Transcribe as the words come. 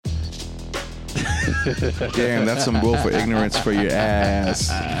Damn, that's some willful ignorance for your ass.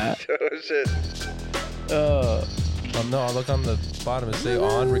 Oh, shit. Oh no, I'll look on the bottom and say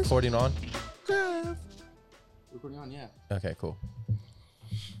on, recording on. Recording on, yeah. Okay, cool.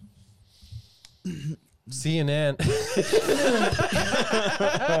 CNN.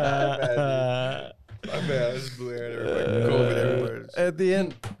 My bad. I just blew air everywhere. COVID everywhere. At the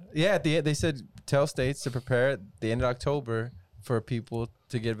end, they said tell states to prepare at the end of October for people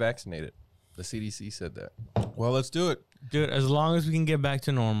to get vaccinated. The CDC said that. Well, let's do it. Dude, as long as we can get back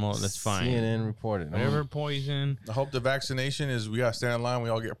to normal, that's fine. CNN reported. Whatever poison. I hope the vaccination is we gotta stand in line. We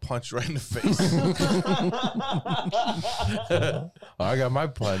all get punched right in the face. I got my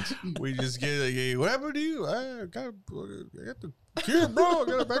punch. We just get like, hey, what happened to you? I got the cure, bro. I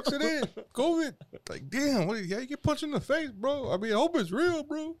got a vaccinated COVID. Like, damn, how you get punched in the face, bro? I mean, I hope it's real,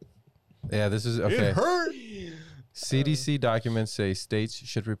 bro. Yeah, this is okay. It hurt. CDC documents say states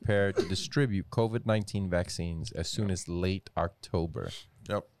should prepare to distribute COVID-19 vaccines as soon as late October.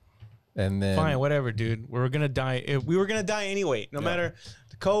 Yep. And then Fine, whatever, dude. We were gonna die. If we were gonna die anyway, no matter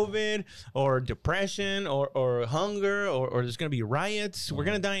the COVID or depression or hunger or there's gonna be riots. We're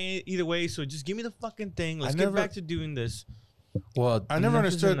gonna die either way. So just give me the fucking thing. Let's get back to doing this. well, I never Enough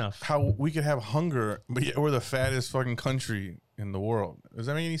is understood enough. how we could have hunger, but yet we're the fattest fucking country in the world. Does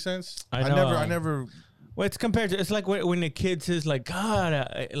that make any sense? I know. I never. Well, it's compared to. It's like when the kid says like, "God,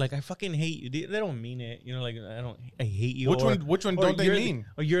 I fucking hate you." They don't mean it, you know. Like I hate you. Which one or don't they you're mean?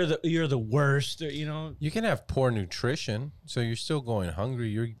 Or you're the worst. Or, you know. you can have poor nutrition, so you're still going hungry.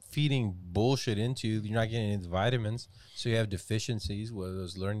 You're feeding bullshit into you. You're not getting any vitamins, so you have deficiencies, whether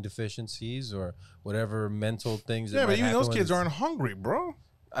those learning deficiencies or whatever mental things. Yeah, that but might even those happen kids when aren't hungry, bro.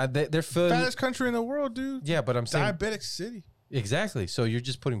 they're feeling. Fattest country in the world, dude. Yeah, but I'm saying Diabetic city. exactly. So you're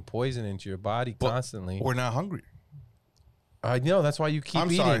just putting poison into your body constantly. We're not hungry. I know that's why you keep I'm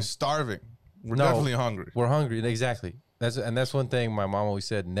eating. sorry, starving. We're No. definitely hungry. We're hungry. Exactly. That's one thing my mom always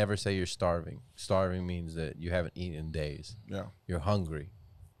said. Never say you're starving. Starving means that you haven't eaten in days. Yeah. You're hungry.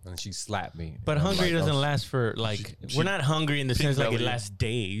 And she slapped me. But And I'm hungry like, doesn't oh, last for like. she- We're not hungry in the pig sense like it belly. lasts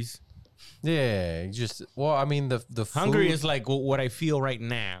days. Yeah, you just I mean the Hungry food, is like what I feel right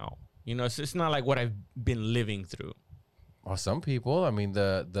now. You know, it's not like what I've been living through. Well, some people. I mean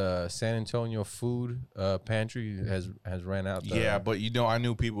the San Antonio food pantry has ran out. Yeah, but I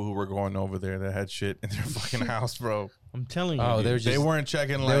knew people who were going over there that had shit in their fucking house, bro. I'm telling you. Oh, dude. they're just They weren't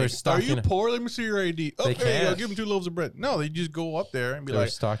checking were like, are stocking- you poor? Let me see your ID. They Okay, I'll can't. give them 2 loaves of bread. No, they just go up there and be they're like,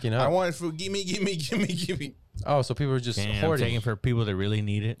 stocking I up. want food. Give me. Oh, so people are just Damn, hoarding. taking for people that really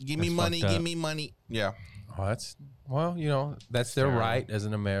need it. Give me That's money. fucked Give up. me money. Yeah. Oh, that's that's their terrible. right as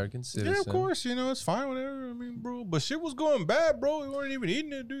an American citizen. Yeah, of course. It's fine, whatever. I mean, bro. But shit was going bad, bro. We weren't even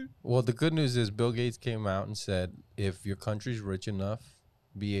eating it, dude. Well, the good news is Bill Gates came out and said if your country's rich enough,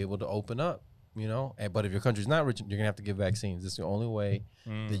 be able to open up, But if your country's not rich, you're going to have to get vaccines. It's the only way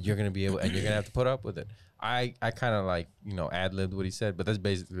that you're going to be able, and you're going to have to put up with it. I kind of ad-libbed what he said, but that's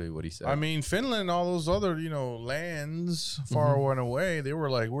basically what he said. I mean, Finland, all those other, lands far and away, they were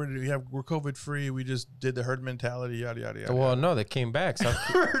like, we're COVID free. We just did the herd mentality, yada, yada, yada. well, no, they came back.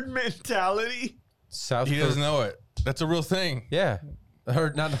 Herd mentality. South He Korea. doesn't know it. That's a real thing. Yeah.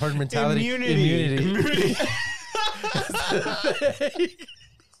 Not herd mentality. Immunity.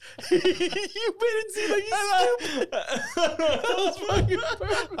 You made it seem like you stupid. That was fucking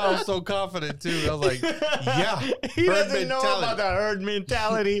perfect. I was so confident, too. I was like, yeah. He herd doesn't know about the herd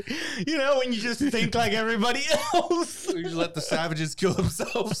mentality. When you just think like everybody else. We just let the savages kill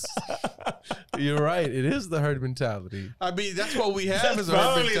themselves. You're right. It is the herd mentality. I mean, that's what we have That's as a herd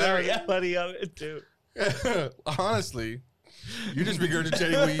probably the mentality. reality of it too. Honestly, you're just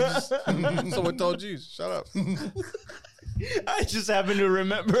regurgitating what you just someone told you. Shut up. I just happen to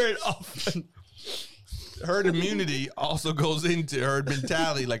remember it often. Herd immunity also goes into herd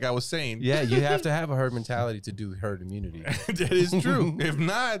mentality, like I was saying. Yeah, you have to have a herd mentality to do herd immunity. That is true. If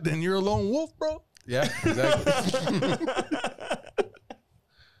not, then you're a lone wolf, bro. Yeah, exactly.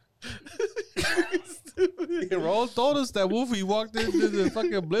 Yeah, Rolls told us that Wolfie walked into the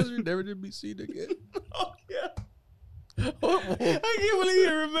fucking blizzard, never to be seen again. Oh yeah. I can't believe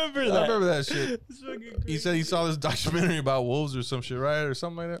you remember that. I remember that shit. It's fucking He crazy. said he saw this documentary about wolves or some shit, right? Or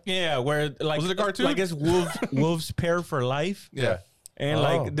something like that. Yeah, where like Was it a cartoon? Like it's wolves pair for life. Yeah. And Oh.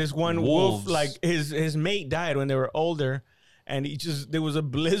 like this one Wolves. wolf, like his mate died when they were older, and there was a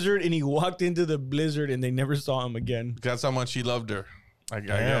blizzard, and he walked into the blizzard, and they never saw him again. That's how much he loved her. I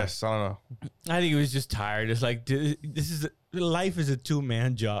guess. I don't know. I think he was just tired. It's like life is a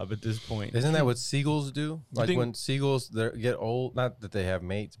 2-man job at this point. Isn't that what seagulls do? Like think- when seagulls get old, not that they have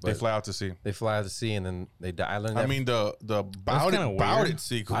mates, but They fly out to sea. they fly out to sea and then they die. I learned that. I mean, the kinda bouded weird.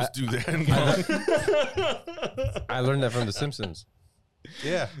 seagulls do that. I learned that from The Simpsons.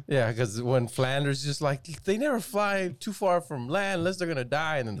 Yeah. Yeah, because when Flanders just like they never fly too far from land unless they're gonna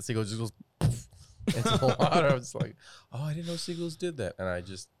die, and then the seagull just goes poof into the water. I was like, oh, I didn't know seagulls did that, and I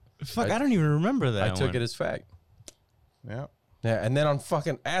don't even remember that. I took it as fact. Yeah. Yeah, and then on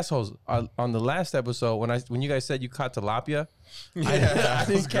fucking assholes on the last episode when you guys said you caught tilapia, I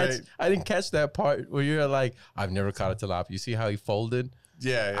didn't catch that part where you're like, I've never caught a tilapia. You see how he folded?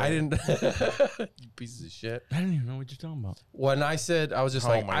 Yeah. I didn't. You pieces of shit. I don't even know what you're talking about. When I said I was just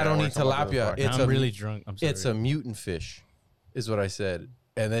like, my I God, don't we're need talking about tilapia. this I'm really drunk. I'm sorry. It's a mutant fish, is what I said.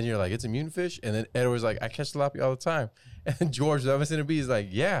 And then you're like, it's a mutant fish. And then Edward's like, I catch tilapia all the time. And George, the MSNBC, is like,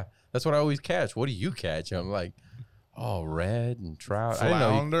 yeah, that's what I always catch. What do you catch? And I'm like, oh, red and trout. I didn't know.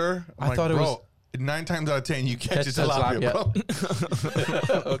 Flounder. I thought it was 9 times out of 10 you catch a Catch tilapia, tilapia.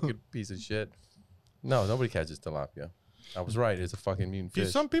 bro. Fucking piece of shit. No, nobody catches tilapia. I was right. It's a fucking mutant Dude,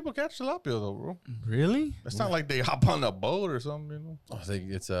 fish. some people catch tilapia though, bro. Really? It's not like they hop on a boat or something, you know. I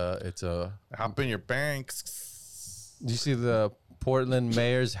think it's a. They hop in your banks. Do you see the Portland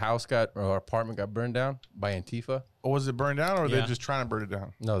mayor's house or apartment got burned down by Antifa? Or was it burned down, or Yeah. they're just trying to burn it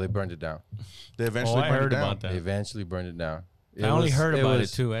down? No, they burned it down. They eventually I burned heard it down. about that. They eventually burned it down. I only heard about it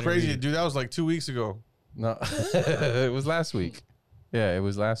was- too. I didn't Crazy, read it. dude. That was like 2 weeks ago. No, it was last week. Yeah, it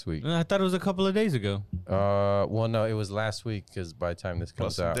was last week. I thought it was a couple of days ago. Well, no, it was last week because by the time this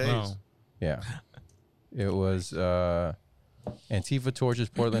comes Plus out, days. Oh. yeah, it was Antifa torches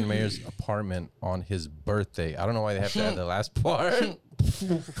Portland mayor's apartment on his birthday. I don't know why they have to add the last part.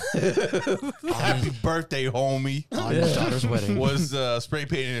 Happy birthday, homie. On his daughter's wedding. Was spray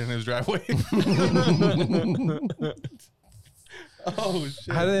painted in his driveway. Oh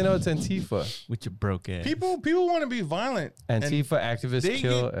shit! How do they know it's Antifa? With your broke ass. People want to be violent. and Antifa activists they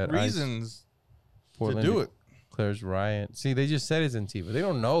kill get at reasons ICE. Portland to do it. Declares riot. See, they just said it's Antifa. They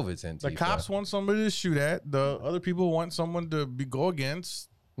don't know if it's Antifa. The cops want somebody to shoot at. The other people want someone to go against.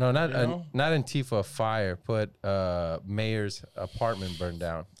 No, not you know? not Antifa. Fire put mayor's apartment burned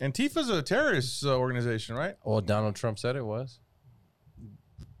down. Antifa's a terrorist organization, right? Well, Donald Trump said it was.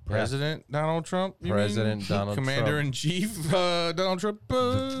 President Donald Trump. you President mean? Donald Commander Trump. in Chief Donald Trump.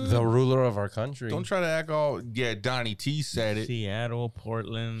 The ruler of our country. Don't try to act all. Yeah, Donnie T said it. Seattle,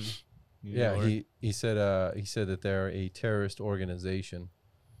 Portland. New Yeah, York. he said that they're a terrorist organization,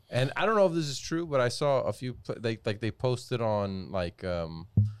 and I don't know if this is true, but I saw a few they posted on like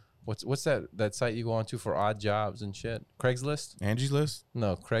what's that site you go on to for odd jobs and shit? Craigslist? Angie's List.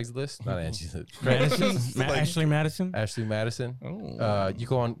 No, Craigslist, not Angie's List. Madison? Like- Ashley Madison? Ashley Madison. Oh. You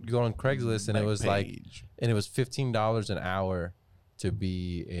go on Craigslist and it was Page. and it was $15 an hour to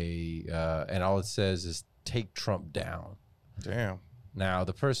be and all it says is take Trump down. Damn. Now,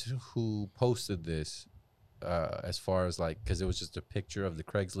 the person who posted this, as far as like, because it was just a picture of the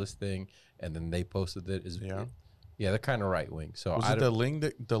Craigslist thing, and then they posted it. Yeah. They're kind of right wing. So Was I it the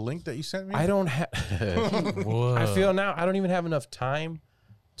link that you sent me? I don't have. Whoa. I feel now I don't even have enough time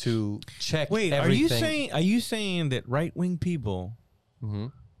to check. Wait, everything. are you saying that right wing people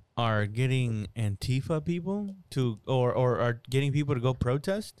Mhm. are getting Antifa people to or are getting people to go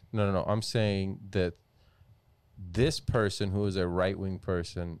protest? No. I'm saying that this person, who is a right wing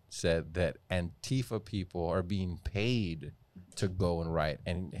person, said that Antifa people are being paid to go and riot,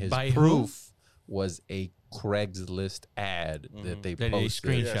 and his By who? proof was a Craigslist ad that they That they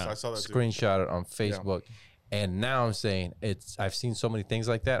posted. screenshot. Yes, I saw that too. Screenshot it on Facebook, and now I'm saying I've seen so many things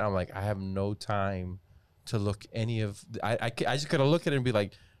like that. I'm like, I have no time to look any of. I just gotta look at it and be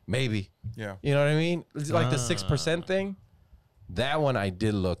like, maybe. Yeah. You know what I mean? It's like the 6% thing. That one I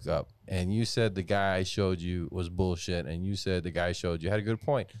did look up, and you said the guy I showed you was bullshit, and you said the guy I showed you had a good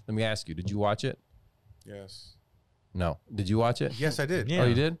point. Let me ask you: did you watch it? Yes. No. Did you watch it? Yes, I did. Yeah. Oh,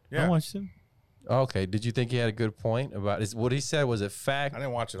 you did? Yeah. I watched him. Okay. Did you think he had a good point about what he said? Was it fact? I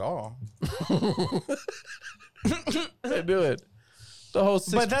didn't watch it all. I knew it. The whole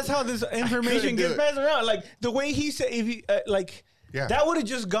But that's how this information do gets it. passed around. Like the way he said, if he Yeah. that would have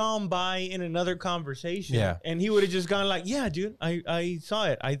just gone by in another conversation. Yeah. And he would have just gone like, yeah, dude, I saw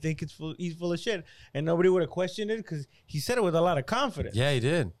it. I think he's full of shit. And nobody would have questioned it because he said it with a lot of confidence. Yeah, he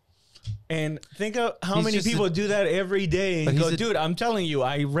did. And think of how He's many just people do that every day But and he's go, a- dude, I'm telling you,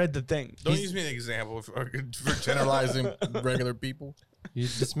 I read the thing. Don't use me as an example for generalizing regular people. You're a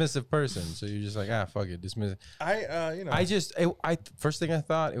dismissive person, so you're just like, fuck it, dismiss it. I first thing I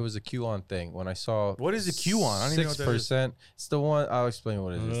thought it was a QAnon thing when I saw. What is a QAnon? I don't even know what that is. 6%. It's the one. I'll explain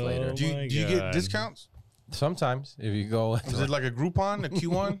what it is later. Do you get discounts? Sometimes if you go. Is it like a Groupon, a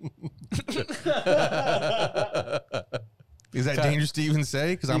QAnon? Is that dangerous to even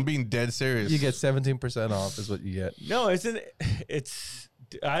say? Because I'm being dead serious. You get 17% off is what you get. No, it's.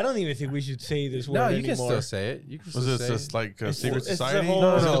 I don't even think we should say this word No, you anymore. can still say it. You can Was still it say just it. like a It's secret the society? whole-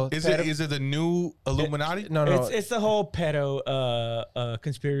 No. Is it the new Illuminati? No. It's the whole pedo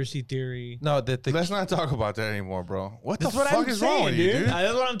conspiracy theory. No, that the Let's not talk about that anymore, bro. What That's the what fuck I'm is saying, wrong with you, dude?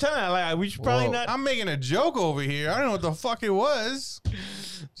 That's what I'm telling you. Like, we should probably Whoa. not I'm making a joke over here. I don't know what the fuck it was.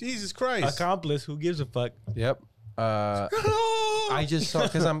 Jesus Christ. accomplice. Who gives a fuck? Yep. I just saw I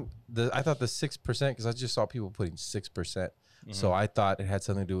thought the 6% because I just saw people putting 6%. So I thought it had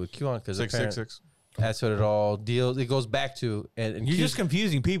something to do with QAnon because 666. that's what it all deals. It goes back to and You're Q- just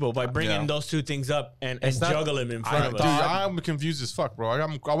confusing people by bringing Yeah. those two things up and It's not- juggle them in front of Dude, us. I'm confused as fuck, bro.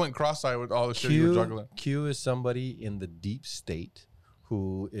 I went cross-eyed with all the shit you were juggling. Q is somebody in the deep state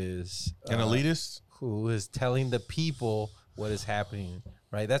who is An elitist? who is telling the people what is happening.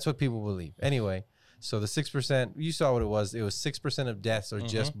 Right, that's what people believe. Anyway, so the 6%, you saw what it was. It was 6% of deaths are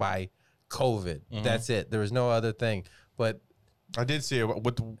just by COVID. That's it. There was no other thing. But I did see it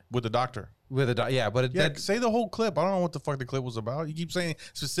with the doctor. with a Yeah, say the whole clip. I don't know what the fuck the clip was about. You keep saying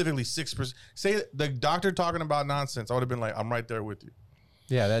specifically 6%. Say the doctor talking about nonsense. I would have been like, I'm right there with you.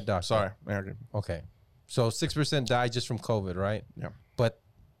 yeah, that doctor. Sorry. Okay. Okay. So 6% died just from COVID, right? Yeah. But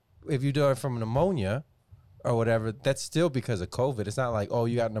if you die from pneumonia or whatever, that's still because of COVID. It's not like, oh,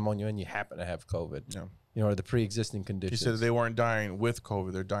 you got pneumonia and you happen to have COVID. Yeah. You know, or the pre-existing He conditions. said they weren't dying with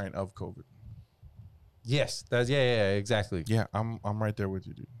COVID. They're dying of COVID. Yes. That's yeah, exactly. Yeah, I'm right there with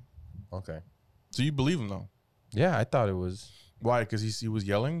you, dude. Okay. So you believe him though? Yeah, I thought it was. Why? Because he was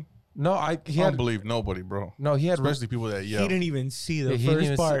yelling? No, I don't believe nobody, bro. No, he had. Especially people that He yell. didn't even see the he didn't first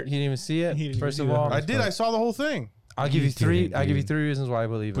even part. he didn't even see it. He didn't First even of see the all, first I did. I saw the whole thing. I'll give you You three. didn't, I'll give you dude. 3 reasons why I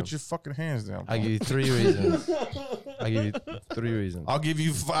believe him. Put your fucking hands down. I'll bro. give you 3 reasons. I'll give you 3 reasons I'll give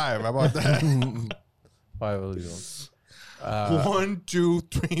you 5. How about that? why I believe him. 1, 2,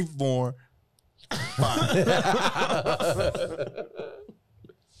 3, 4, 5.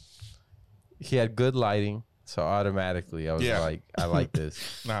 He had good lighting, so automatically I was Yeah. like, I like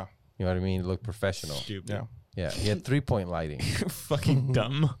this. Now, You know what I mean? It looked professional. Stupid. yeah. Yeah, he had 3-point lighting. Fucking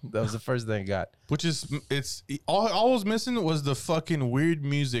dumb. That was the first thing I got. Which is, it's all was missing was the fucking weird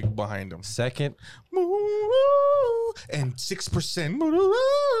music behind him. Second, And 6%.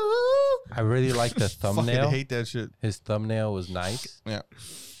 I really liked the Fucking thumbnail. hate that shit. His thumbnail was nice. Yeah.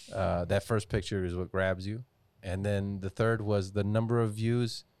 That first picture is what grabs you. And then the third was the number of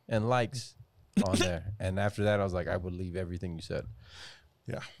views and likes on there. And after that, I was like, I believe everything you said.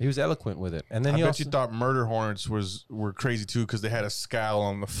 Yeah. He was eloquent with it. And then I he bet also, you thought murder hornets were crazy too because they had a scowl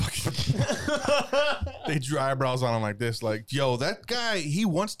on the fucking. They drew eyebrows on him like this, like, yo, that guy, he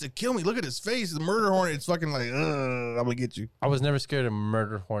wants to kill me. Look at his face. The murder hornet, it's fucking like, I'm gonna get you. I was never scared of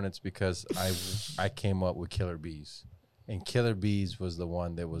murder hornets because I came up with killer bees. And killer bees was the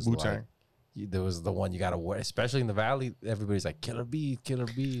one that was Wu-Tang. like, there was the one you got to wear, especially in the valley. Everybody's like, killer bees, killer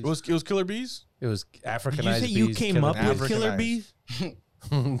bees. It was killer bees. It was Did you Africanized say bees. you came killer up with bees. killer Africanized. bees?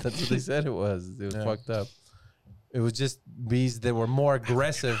 That's what they said it was. It was Yeah. fucked up. It was just bees that were more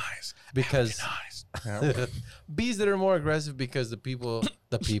aggressive because Yeah. bees that are more aggressive because the things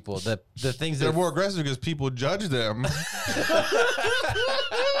They're that more aggressive because people judge them.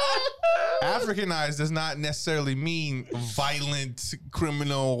 Africanized does not necessarily mean violent,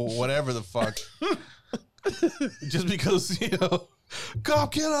 criminal, whatever the fuck. Just because,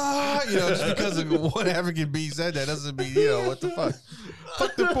 cop killer, just because of one African bee said that doesn't mean, what the fuck.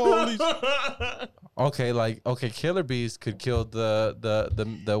 Fuck the police. okay, killer bees could kill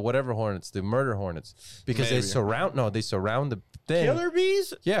the whatever hornets, the murder hornets, because Maybe. they surround the thing. Killer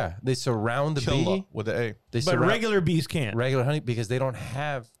bees? Yeah, they surround the Killer bee. with the A. They But surround regular bees can't. regular honey because they don't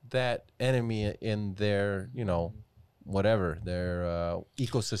have that enemy in their whatever their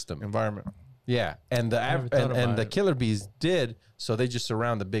ecosystem. Environment. Yeah, and the Never thought and about the it. killer bees did, so they just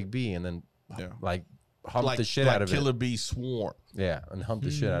surround the big bee and then Yeah. like hump Like the shit out of killer it. bee swarm. Yeah, and hump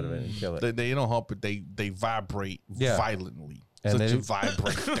the shit out of it and kill it. They don't hump it. They vibrate Yeah. violently. And Such they- a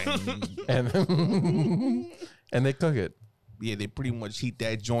vibrant thing. And and they cook it. Yeah, they pretty much heat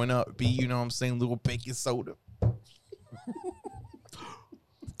that joint up. Be, you know what I'm saying? Little baking soda.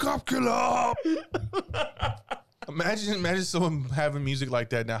 Cop killer. Imagine someone having music like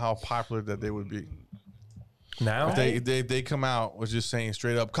that now, how popular that they would be. Now They come out was just saying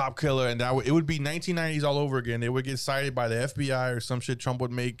straight up cop killer, and that it would be 1990s all over again. They would get cited by the FBI or some shit. Trump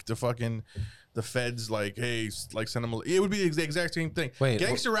would make the feds like, hey, like send them. It would be the exact same thing. Wait,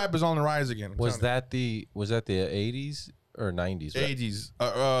 gangster rap is on the rise again. was that the 80s or 90s? Right? 80s,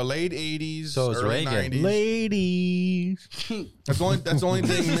 late 80s. So it's early Reagan. 90s. Ladies. That's the only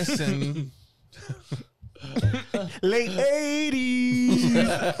thing missing. Late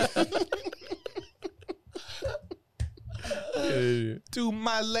 80s. To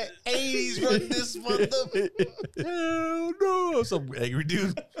my late 80s, run this mother. Hell no. Some angry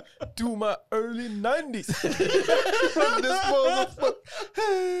dude. To my early 90s. Run this motherfucker.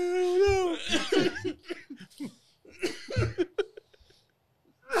 Hell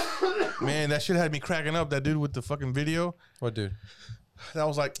no. Man, that shit had me cracking up. That dude with the fucking video. What dude? I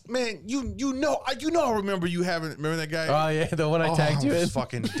was like, man, you know, I remember you having. Remember that guy? Oh yeah, the one I tagged you I in. was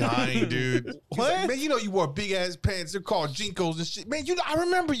fucking dying, dude. He's like, man, you know you wore big ass pants. They're called Jinkos and shit. Man, I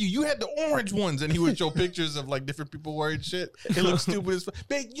remember you. You had the orange ones, and he would show pictures of like different people wearing shit. It looked stupid as fuck.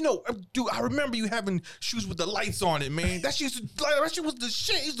 Man, dude, I remember you having shoes with the lights on it, man. That shit was the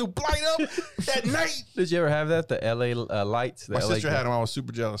shit. It used to light up at night. Did you ever have that? The LA lights. The My LA sister had them. I was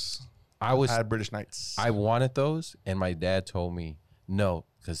super jealous. I had British Knights. I wanted those, and my dad told me no,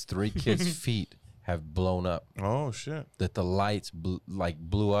 because 3 kids' feet have blown up. Oh shit! That the lights blew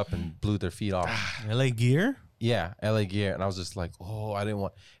up and blew their feet off. LA Gear? Yeah, LA Gear. And I was just like, oh, I didn't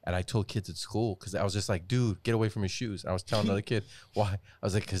want. And I told kids at school because I was just like, dude, get away from your shoes. And I was telling the other kid why. I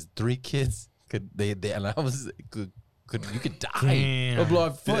was like, because 3 kids could and I was you could die. Damn. Or blow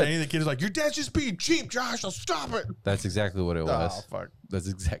up And foot. any of the kids like, your dad's just being cheap, Josh. So stop it. That's exactly what it was. Oh fuck! That's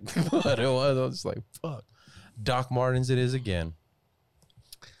exactly what it was. I was just like, fuck. Doc Martens, it is again.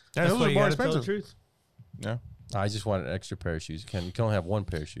 Yeah, That's those why are you more gotta tell the expensive. truth. Yeah. I just wanted an extra pair of shoes. You can only have 1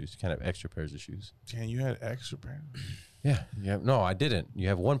 pair of shoes. You can't have extra pairs of shoes. Damn, you had extra pair. Yeah. No, I didn't. You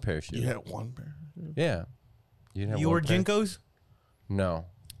have 1 pair of shoes. You had 1 pair. Yeah. You didn't have You one were pair? Jinkos? No.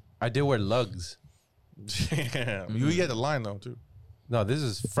 I did wear lugs. Damn. You had the line though too. No, this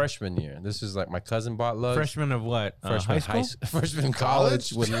is freshman year. This is like my cousin bought lugs. Freshman of what? Freshman high school? freshman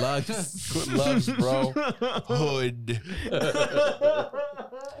college with lugs. With lugs, bro. Hood.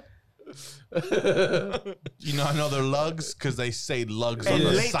 I know they're lugs because they say lugs on And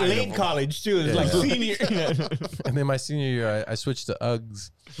the late, side of late them. college too. It's Yeah. like senior. And then my senior year, I switched to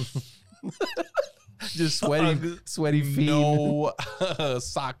Uggs. Just sweaty feet. No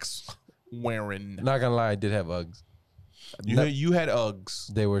socks wearing. Not gonna lie, I did have Uggs. You had Uggs.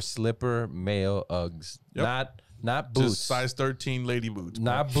 They were slipper male Uggs. Yep. Not boots. Just size 13 lady boots. bro.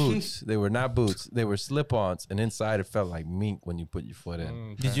 Not boots. They were not boots. They were slip-ons, and inside it felt like mink when you put your foot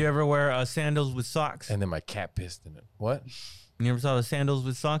in. Did you ever wear sandals with socks? And then my cat pissed in it. What? You ever saw the sandals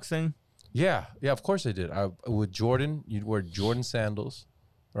with socks thing? Yeah, of course I did. With Jordan, you'd wear Jordan sandals,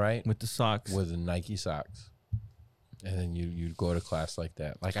 right? With the socks. With the Nike socks, and then you'd go to class like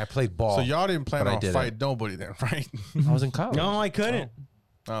that. Like I played ball. So y'all didn't plan But I on didn't. fight nobody then, right? I was in college. No, I couldn't.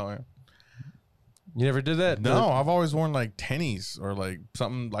 Oh yeah. You never did that? No, I've always worn like tennies or like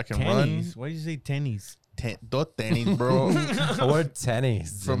something I can Tennies. Why did you say tennies? run. Dos tennies, bro. I wore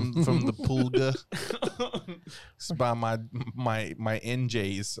tennies from the Pulga. It's by my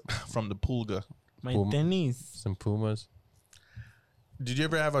NJs from the Pulga. My Boom. tennies. some Pumas. Did you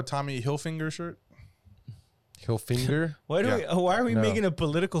ever have a Tommy Hilfiger shirt? Hilfiger. Why are we No. making a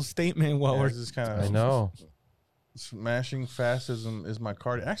political statement while Yeah, we're it's just kind I of know. smashing fascism is my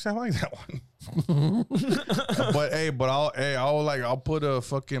cardio. Actually, I like that one. but I'll put a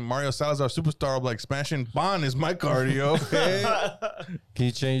fucking Mario Salazar superstar up like smashing Bond is my cardio. Okay? Can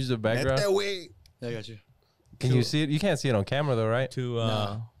you change the background? That way. Yeah, I got you. Can you see it? You can't see it on camera though, right? to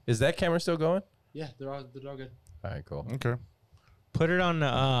No. Is that camera still going? Yeah, they're all good. All right, cool. Okay. put it on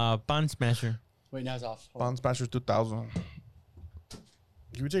Bond Smasher. Wait, now it's off. Hold Bond Smashers 2000.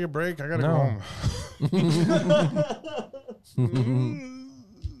 Can we take a break? I gotta No. go home.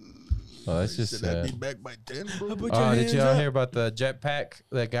 Oh, that's just Said I'd be sad. back by 10, bro. Did y'all hear about the jetpack?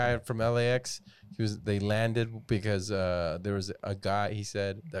 That guy from LAX. They landed because there was a guy. He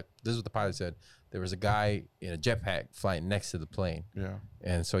said that this is what the pilot said. There was a guy in a jetpack flying next to the plane, Yeah.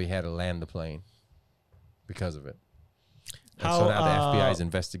 and so he had to land the plane because of it. And How, so now the FBI is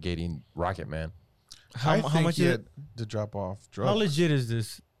investigating Rocket Man. How much he is had to drop off How drugs? legit is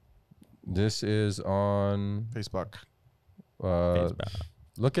this? This is on. Facebook.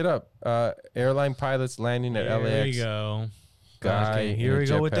 Look it up. Airline pilots landing at There LAX. you go. guy. Okay, in here a we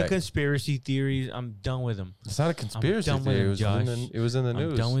go with the jetpack. conspiracy theories. I'm done with them. It's not a conspiracy done with theory. him, Josh. It was in the I'm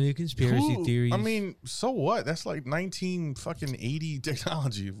news. done with the conspiracy theories. I mean, so what? That's like 1980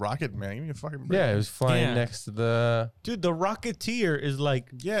 technology. Rocket Man, give me a fucking break. Yeah, it was flying Yeah. next to the. dude, the Rocketeer is like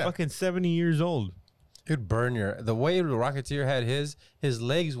fucking 70 years old. It'd burn your. The way the Rocketeer had his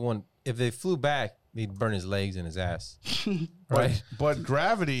legs. If they flew back, he'd burn his legs and his ass. Right. But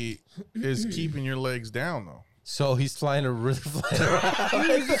gravity is keeping your legs down, though. So he's flying around.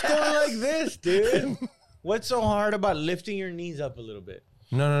 He's just going like this, dude. What's so hard about lifting your knees up a little bit?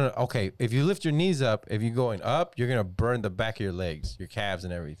 No. Okay, if you lift your knees up, if you're going up, you're gonna burn the back of your legs, your calves,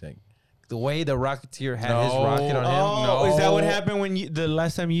 and everything. The way the Rocketeer had his rocket on him. Oh, is that what happened when the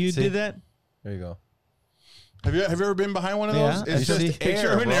last time you See? did that? There you go. Have you ever been behind one of those? Yeah. It's You just see? air,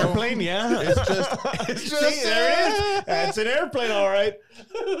 Picture of an bro. airplane, yeah. It's just See, there it is. That's an airplane, all right.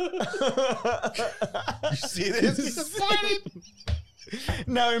 You see this?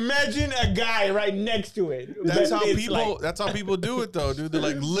 Now imagine a guy right next to it. That's But how it's people. like- That's how people do it, though, dude. They're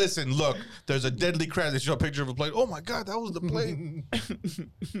like, "Listen, look, there's a deadly crash." They show a picture of a plane. Oh my god, that was the plane.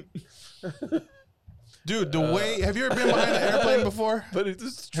 Dude, the way. Have you ever been behind an airplane before? But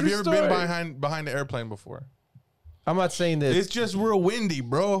it's Have you ever been behind the airplane before? I'm not saying that. It's just real windy,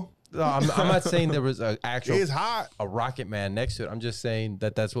 bro. No, I'm not saying there was an actual It's hot. a rocket man next to it. I'm just saying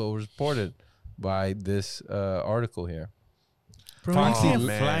that's what was reported by this article here. Bro, Fox you can't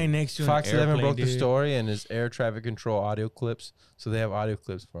man. fly next to Fox an 11 airplane, broke the dude. story and his air traffic control audio clips. So they have audio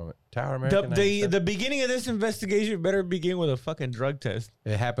clips from it. Tower America. The 97. the beginning of this investigation better begin with a fucking drug test.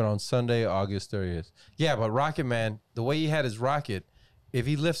 It happened on Sunday, August 30th. Yeah, but Rocket Man, the way he had his rocket, if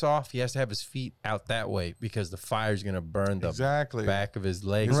he lifts off, he has to have his feet out that way because the fire's gonna burn the Exactly. back of his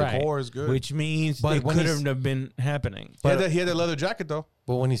legs. His core is good. Which means But it when he's- couldn't have been happening. He had that leather jacket though.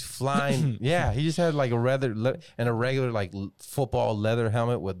 But when he's flying, yeah, he just had like a regular like football leather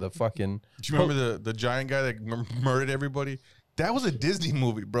helmet with the fucking. Do you remember the giant guy that murdered everybody? That was a Disney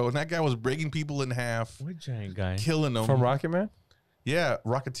movie, bro. And that guy was breaking people in half, What giant guy? killing them. From Rocket Man? Yeah,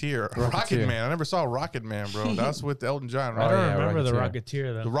 Rocketeer. Rocket Man. I never saw Rocket Man, bro. That's with Elton John, I right? don't yeah, remember the Rocketeer.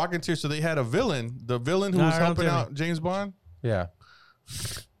 Rocketeer The though. Rocketeer. So they had a villain. The villain who No, was don't helping tell me. out James Bond. Yeah.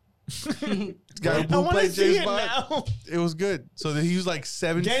 The guy I who want to played see James it Bond. now. It was good. So he was like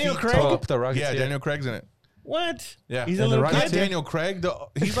 7 Daniel feet Craig? tall. Pull up the Rocketeer. Yeah, Daniel Craig's in it. What? Yeah. He's a And the little Not Rocketeer? kid. Daniel Craig.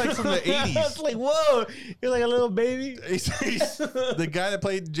 He's like from the It's 80s. like, whoa, you're like a little baby. He's the guy that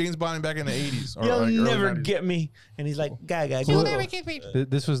played James Bond back in the 80s. or You'll like early never 90s. get me. And he's like, Gaga. You'll never get me.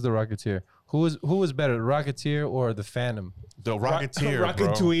 This was the Rocketeer. Who was better, the Rocketeer or the Phantom? The Rocketeer, bro.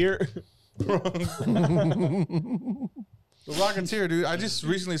 Rocketeer. The Rocketeer, dude. I just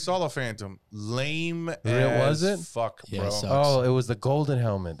recently saw the Phantom. Lame Was as it? fuck, Yeah, bro. it sucks. Oh, it was the golden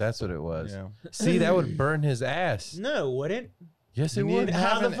helmet. That's what it was. Yeah. See, that would burn his ass. No, wouldn't. Yes, it You would. need-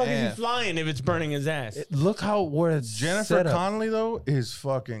 How Have the an fuck is ass. he flying if it's burning his ass? Look how where it's Jennifer set up. Connelly though is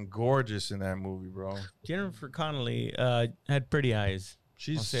fucking gorgeous in that movie, bro. Jennifer Connelly had pretty eyes. I'll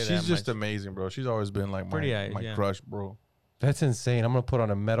She's say that she's just much. amazing, bro. She's always been like Pretty eyes, my yeah. crush, bro. That's insane. I'm gonna put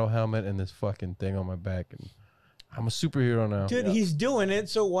on a metal helmet and this fucking thing on my back, and I'm a superhero now. Dude, he's doing it,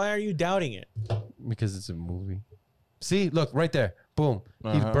 so why are you doubting it? Because it's a movie. See, look right there. Boom. He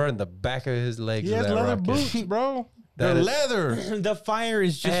Uh-huh. burned the back of his legs. He with has that leather rocket. boots, bro. That They're is- leather. The fire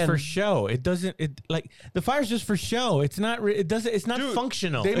is just And- for show. It doesn't. It like the fire's just for show. It's not. It doesn't. It's not Dude,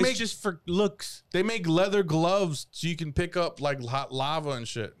 functional. they It's make- just for looks. They make leather gloves so you can pick up like hot lava and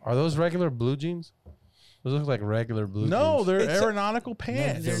shit. Are those regular blue jeans? Those look like regular blue No, jeans. they're It's a- aeronautical No,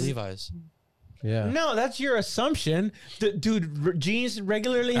 pants. they're Levi's. Yeah. No, that's your assumption. Dude, jeans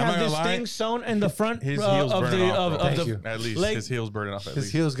regularly Am I have gonna this lie? thing sewn in the front His of heels burning the off, of, bro. of Thank the you. At least leg. his heels burning off. At His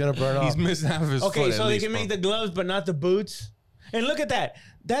least heel's gonna burn he's off. missing half of his foot. Okay, at so they least, can bro. make the gloves, but not the boots. And look at that.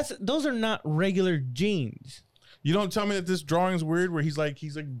 Those are not regular jeans. You don't tell me that this drawing's weird, where he's like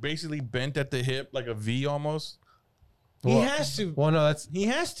basically bent at the hip, like a V almost. He Well- has to. Well, no, that's He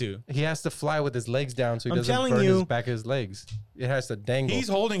has to. he has to fly with his legs down so he I'm doesn't telling burn his you- back of his legs. It has to dangle. He's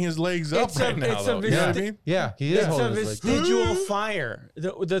holding his legs up It's a- right now, it's a though. You know what I vesti- mean? yeah, he is It's a holding his legs. vestigial fire.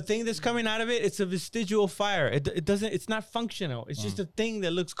 The thing that's coming out of it, it's a vestigial fire. It doesn't. It's not functional. It's just a thing that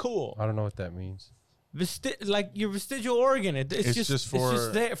looks cool. I don't know what that means. Like your vestigial organ. It's just for it's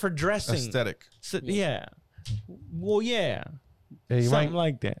just there for dressing. Aesthetic. So, yeah. Well, yeah. Hey, you Something mind,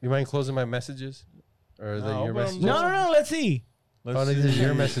 like that. you mind closing my messages? Or are they No, your but I'm- messages? No. Let's see. Oh, these are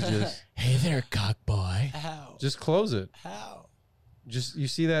your messages. Hey there, cock boy. How? Just close it. How? Just you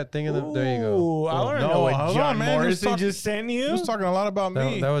see that thing in the there you go. Ooh, I want to No, know what hold John on, man. He was Morrison talk- just sent He you. was talking a lot about That,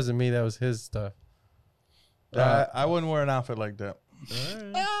 me. that wasn't me, that was his stuff. I wouldn't wear an outfit like that.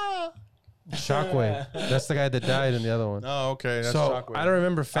 Shockwave. That's the guy that died in the other one. Oh, okay. That's So Shockwave. I don't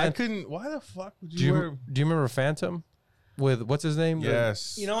remember I Phantom. couldn't. Why the fuck would Do you you wear? do you remember Phantom with what's his name?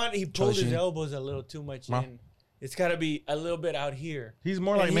 Yes. You know what? He pulled Charlie his Sheen. elbows a little too much Huh? in. It's got to be a little bit out here. He's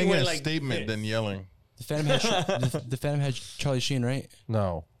more And like he making went a like statement this. than yelling. The Phantom had the Phantom had Charlie Sheen, right?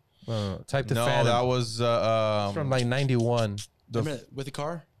 No. Type the No, Phantom. that was It's from like 91. Remember that with the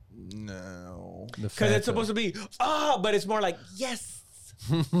car? no. Because it's supposed to be, but it's more like, yes.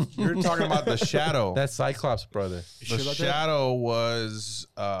 You're talking about the Shadow. That's Cyclops brother. The Sure about that? Shadow was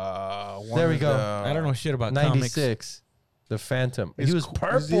one There we of go. I don't know shit about comics. 96. The Phantom. He was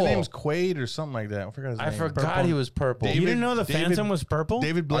purple. His name's Quaid or something like that. I forgot his name. I forgot Purple. he was purple. David- You didn't know the David- Phantom was purple?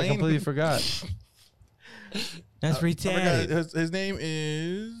 David I Blaine. completely forgot. That's I forgot retarded. his name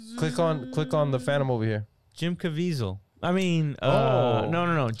is. click on the Phantom over here. Jim Caviezel. I mean, Oh.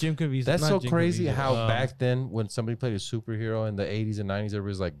 no. Jim Caviezel. That's not so Jim crazy Caviezel. how back then when somebody played a superhero in the 80s and 90s, everybody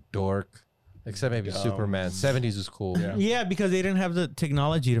was like dork. Except maybe Superman. 70s was cool. Yeah, because they didn't have the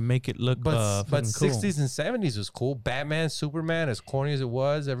technology to make it look But fucking 60s and 70s was cool. Batman, Superman, as corny as it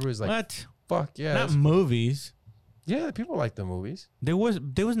was, everybody was cool. like, What? fuck yeah. Not that's- movies. Yeah, people like the movies. There was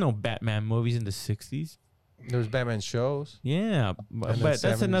no Batman movies in the 60s. There was Batman shows. Yeah, And but the that's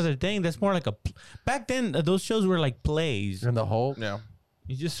 70s. another thing. That's more like back then those shows were like plays. And the Hulk. Yeah.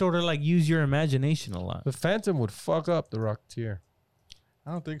 You just sort of like use your imagination a lot. The Phantom would fuck up the Rocketeer.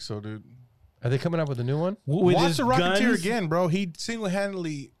 I don't think so, dude. Are they coming up with a new one? With Watch his the Rocketeer guns? again, bro. He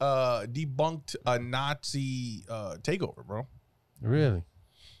single-handedly debunked a Nazi takeover, bro. Really?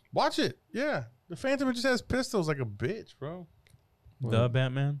 Watch it. Yeah. The Phantom just has pistols like a bitch, bro. The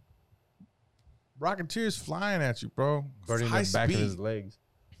Batman. Rocketeer's flying at you, bro. Burning High the back speed. of his legs.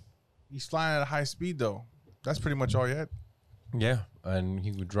 He's flying at a high speed, though. That's pretty much all you had. Yeah, and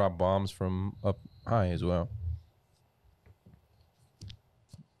he would drop bombs from up high as well.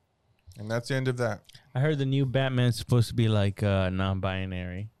 And that's the end of that. I heard the new Batman's supposed to be like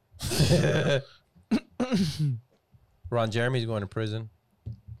non-binary. Ron Jeremy's going to prison.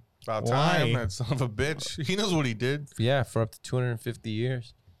 About Why? time, that son of a bitch. He knows what he did. Yeah, for up to 250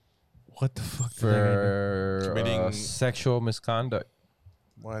 years What the fuck? is that gonna for Committing- sexual misconduct.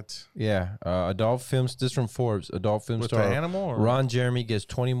 What? Yeah, adult films. This from Forbes. Adult film With the star animal? Or? Ron Jeremy gets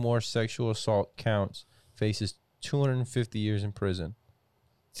 20 more sexual assault counts. Faces 250 years in prison.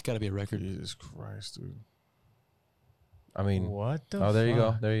 It's got to be a record. Jesus Christ, dude. I be? mean, What the? oh, there you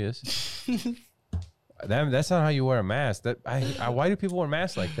go. fuck? There he is. That's not how you wear a mask. Why do people wear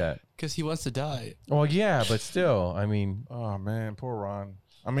masks like that? Because he wants to die. Well, yeah, but still, I mean, Oh, man. Poor Ron.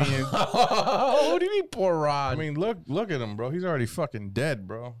 I mean, what do you mean, poor Ron? I mean, look at him, bro. He's already fucking dead,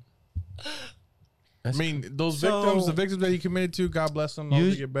 bro. That's I mean, those So- victims, the victims that he committed to, God bless them. Hope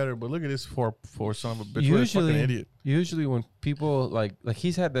they get better. But look at this poor son of a bitch. What a fucking idiot. Usually when people like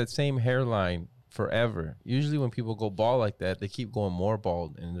he's had that same hairline forever. Usually when people go bald like that, they keep going more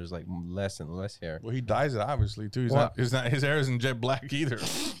bald, and there's like less and less hair. Well, he dyes it obviously too. His hair isn't jet black either.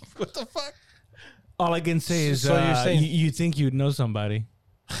 What the fuck? All I can say is, So you're saying- you think you'd know somebody.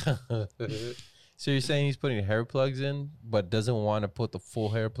 So you're saying he's putting hair plugs in, but doesn't want to put the full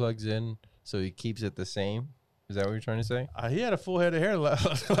hair plugs in, so he keeps it the same? Is that what you're trying to say? He had a full head of hair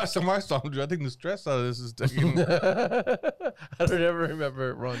last time I saw him. I think the stress out of this is taking. I don't ever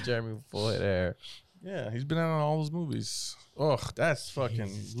remember Ron Jeremy with full head of hair. Yeah, he's been out on all those movies. Ugh, that's fucking.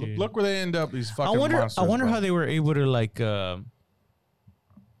 Jesus, Look, dude. look where they end up. These fucking I wonder monsters. bro. how they were able to like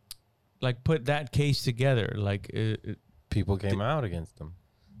put that case together. Like, People came out against him.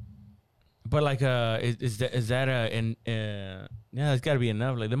 but like, is that yeah, it's got to be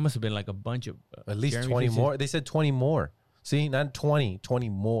enough. Like, there must have been like a bunch of At least Jeremy 20 faces. more. They said 20 more. See, not 20, 20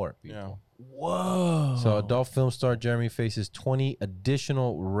 more. Yeah. People. Whoa! So adult film star Jeremy faces 20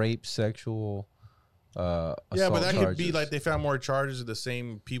 additional rape, sexual assault Yeah, but that could be charges. like they found more charges of the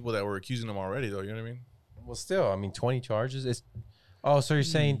same people that were accusing him already, though. You know what I mean? Well, still, I mean, 20 charges. It's so you're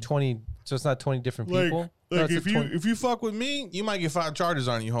saying 20? So it's not 20 different people. No, Like it's if a you 20 if you fuck with me, you might get 5 charges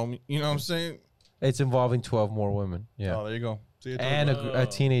on you, homie. You know what I'm saying? it's involving 12 more women. Yeah, Oh, there you go. See, and a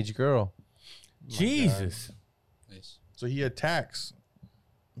teenage girl. Jesus. Nice. So he attacks.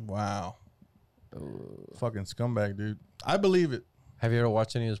 Wow. Fucking scumbag, dude. I believe it. Have you ever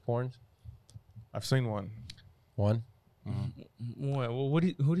watched any of his porns? I've seen one. One.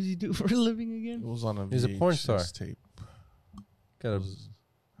 Who does he do for a living It again? was on a He's a porn star. VHS tape. Got a,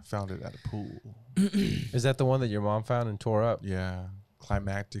 I found it at a pool. is that the one that your mom found and tore up? Yeah.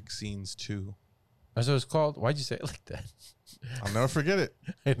 Climactic scenes 2. That's what it's called. Why'd you say it like that? I'll never forget it.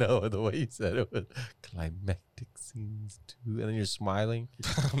 I know the way you said it was climactic scenes too, and then you're smiling.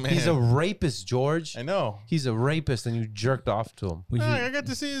 Man, He's a rapist, George. I know. He's a rapist, and you jerked off to him. I got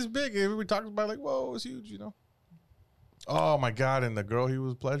to see his big. Everybody talks about like, whoa, it's huge, you know. Oh my god! And the girl he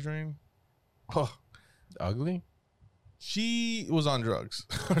was pleasuring, oh, Ugly. she was on drugs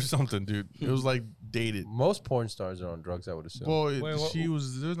or something, dude. It was like dated. Most porn stars are on drugs, I would assume. Boy, Wait, what- she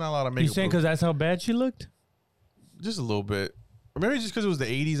was. There's not a lot of makeup. You saying because that's how bad she looked? just a little bit, or maybe just because it was the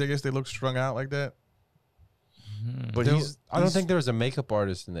 '80s. I guess they looked strung out like that. But I don't think there was a makeup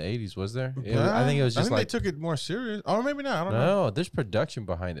artist in the 80s, was there? I think it was just I think like, they took it more serious. Or maybe not. I don't know. no, there's production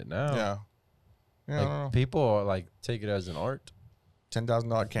behind it now. Yeah. Yeah. I Like, don't know. people are like take it as an art.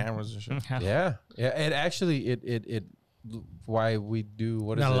 $10,000 cameras and shit. Yeah, yeah. It actually, it. Why we do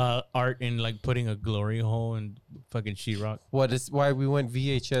what is Not a it? lot of art in like putting a glory hole and fucking sheetrock. What is why we went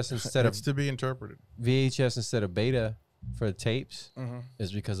VHS instead of It's to be interpreted. VHS instead of beta for tapes Mm-hmm.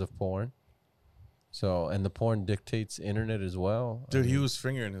 is because of porn. So, and the porn dictates internet as well. Dude, he was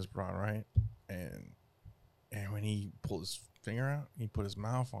fingering his bra, right? And when he pulled his finger out, he put his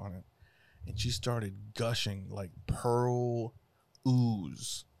mouth on it, and she started gushing like pearl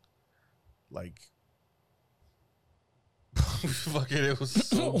ooze, like fucking. It was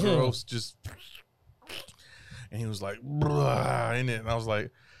so gross. Just, and he was like, "Bruh," in it, and I was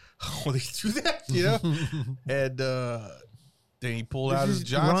like, "Oh, they do that?" You know? And then he pulled out his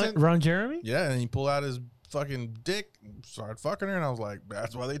Johnson. Ron Jeremy? Yeah, and he pulled out his fucking dick and started fucking her, and I was like,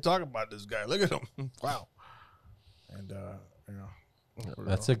 that's why they talk about this guy. Look at him. Wow. And, you know.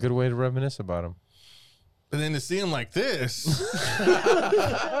 That's a good way to reminisce about him. And then to see him like this,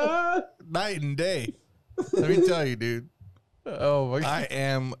 night and day. Let me tell you, dude. Oh my I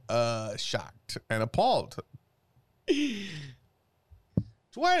am shocked and appalled.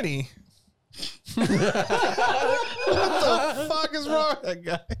 20? What the fuck is wrong with that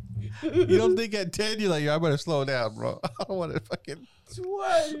guy? You don't think at 10 you're like, yo, I better slow down, bro. I don't want to fucking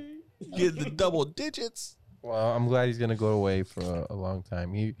 20. Get the double digits. Well, I'm glad he's gonna go away for a long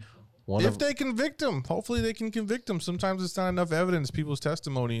time. If they convict him, hopefully they can convict him. Sometimes it's not enough evidence, people's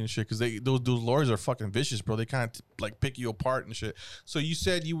testimony and shit, because those lawyers are fucking vicious, bro. They kind of like pick you apart and shit. So you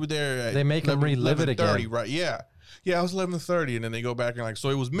said you were there at They make 'em relive it 11:30, again. right? Yeah. Yeah, I was 11:30, and then they go back and like, so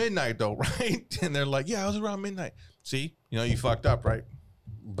it was midnight though, right? And they're like, yeah, I was around midnight. See, you fucked up, right?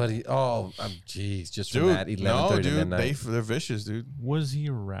 But jeez, just from Dude, that 11:30 no, to dude, midnight. they're vicious, dude. Was he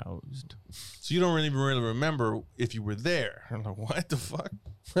aroused? So you don't really remember if you were there. I'm like, what the fuck?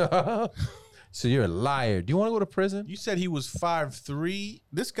 So you're a liar. Do you want to go to prison? You said he was 5'3".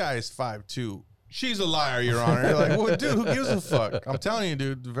 This guy is 5'2". She's a liar, Your Honor. You're like, well, dude, who gives a fuck? I'm telling you,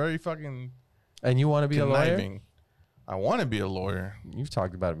 dude, very fucking And you want to be a lawyer? conniving. I want to be a lawyer. You've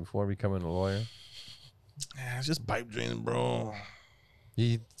talked about it before, becoming a lawyer. Yeah, it's just pipe dreaming, bro.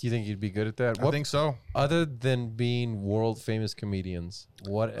 You think you'd be good at that? I think so. Other than being world famous comedians,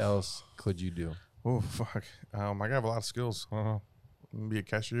 what else could you do? Oh, fuck. I have a lot of skills. Be a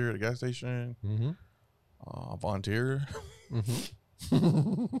cashier at a gas station. Mm-hmm. Volunteer.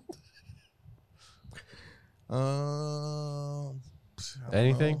 I don't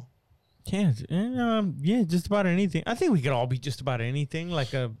Anything? know. Yeah, just about anything. I think we could all be just about anything.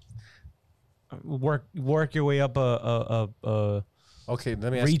 Like a work your way up a Okay,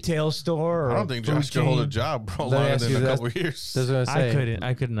 let me ask retail store. Or I don't think food Josh can hold a chain. job, bro, Let me longer ask than you a this. couple of years. That's what I'm saying. I couldn't.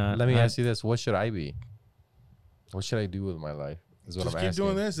 I could not. Let me I- ask you this: what should I be? What should I do with my life? Is what Just I'm keep asking.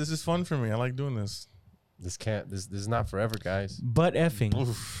 doing this. This is fun for me. I like doing this. This is not forever, guys. Butt effing.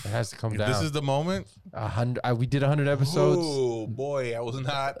 It has to come If down. this is the moment. 100. We did 100 episodes. Oh boy, I was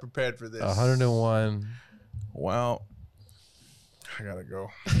not prepared for this. 101. Well, I gotta go.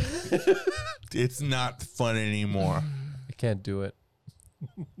 It's not fun anymore. I can't do it.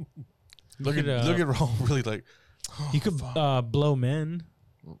 Look could, at Raul really like You could blow men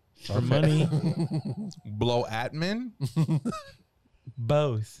for Okay. money. blow at men.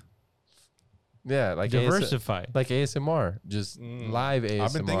 Both. Yeah, like Diversify. like ASMR, just live ASMR.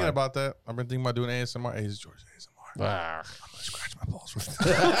 I've been thinking about that. I've been thinking about doing ASMR. Hey, it's George ASMR. Ah. I'm gonna scratch my balls with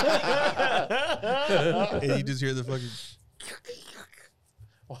and you just hear the fucking.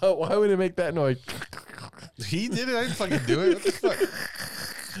 Why would it make that noise? He did it. I didn't fucking do it. What the fuck?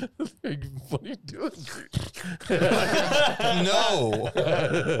 What are you doing? No,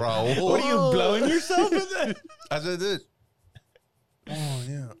 Raul. What are you blowing yourself with that? I said this. Oh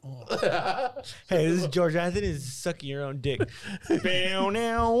yeah. Oh. Hey, this is George Anthony. This is sucking your own dick. Bow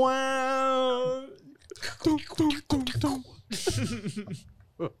now, wow.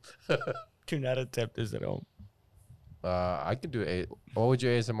 Do not attempt this at home. I could do what would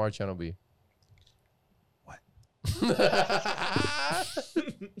your ASMR channel be?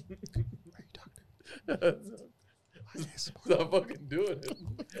 Stop fucking doing it.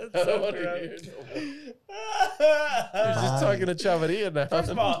 I don't want to hear it no more. You're just talking to Chavaria now. First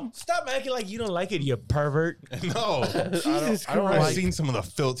of all, stop acting like you don't like it, you pervert. No, Jesus I don't Christ. I've seen some of the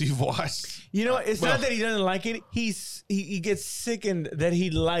filth you've watched. You know, it's not that he doesn't like it. He gets sickened that he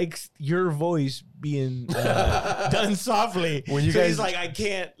likes your voice being done softly. When you so guys- he's like, I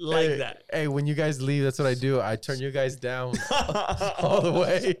can't like Hey, that. hey, when you guys leave, that's what I do. I turn you guys down all the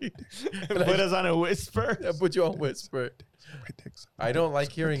way. And Put us on a whisper. I put you on whisper. I don't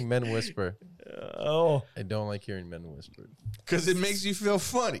like hearing men whisper. Oh, I don't like hearing men whisper. Because it makes you feel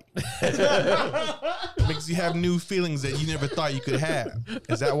funny. It makes you have new feelings that you never thought you could have.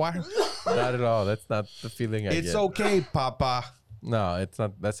 Is that why? Not at all. That's not the feeling I It's get. okay, Papa. No, it's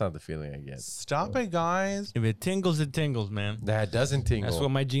not. That's not the feeling I get. Stop it, guys. if it tingles, it tingles, man. That doesn't tingle. That's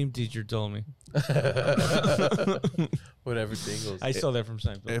what my gym teacher told me. Whatever tingles. I stole that from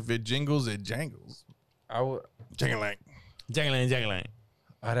Seinfeld. If it jingles, it jangles. Jangling. Jangling, jangling.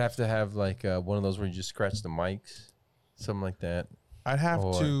 I'd have to have like one of those where you just scratch the mics, something like that. I'd have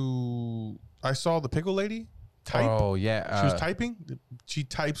Or- to. I saw the pickle lady type. Oh yeah, She was typing. She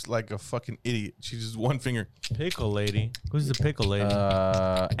types like a fucking idiot. She just one finger. Pickle lady. Who's the pickle lady?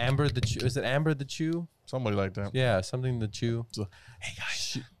 Amber the Chew. Is it Amber the Chew? Somebody like that. Yeah, something the Chew. So, hey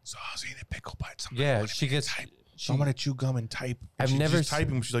guys, so I was eating a pickle bite. Yeah, she gets. So I'm gonna chew gum and type. I've She's never just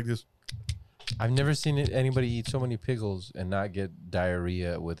typing. But she's like this. I've never seen anybody eat so many pickles and not get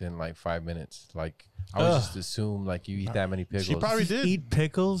diarrhea within like 5 minutes. Like I would just assume like you eat that many pickles. She probably did. Eat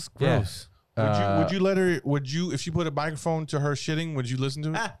pickles? Yeah. Gross. Would you let her? Would you if she put a microphone to her shitting? Would you listen to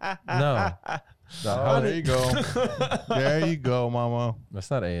it? No, Oh, there you go. There you go, mama. that's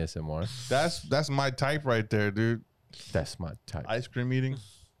not ASMR. That's my type right there, dude. That's my type. Ice cream eating.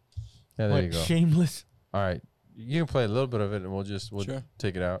 Yeah, there you go. Shameless. All right, you can play a little bit of it, and we'll Sure.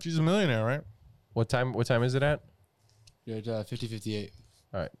 take it out. She's a millionaire, right? What time is it at? You're at 50-58.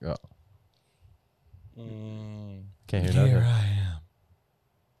 All right, go. Mm. Can't hear Here nothing. I am.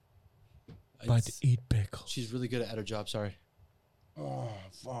 About to It's- eat pickles. She's really good at her job. Sorry. Oh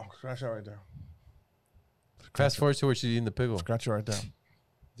fuck! Scratch that right there. Fast forward to where she's eating the pickle. Scratch it right there.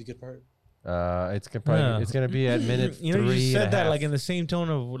 The good part. It's gonna probably Yeah. it's gonna be at minute You know, 3 you said and a that half. like in the same tone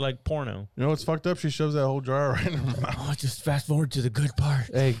of like porno. You know what's fucked up? She shoves that whole jar right in her mouth. Oh, just fast forward to the good part.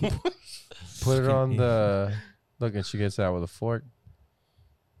 Hey, put it on the. Look, and she gets out with a fork.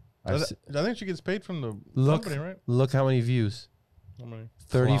 I think she gets paid from the Look, company, right? look how many views. How many?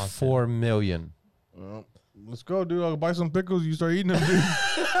 34 million. Well, let's go, dude. I'll buy some pickles. You start eating them, dude.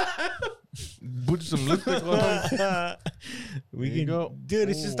 Put some lipstick on them. We There you can go. dude.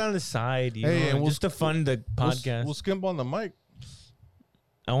 It's just Ooh. on the side, you Hey, know, and we'll- just to fund the podcast. We'll skimp on the mic.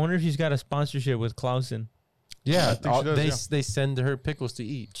 I wonder if she's got a sponsorship with Clausen. Yeah, think she does, they send her pickles to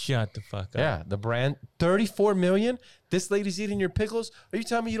eat. Shut the fuck up. Yeah, the brand 34 million. This lady's eating your pickles. Are you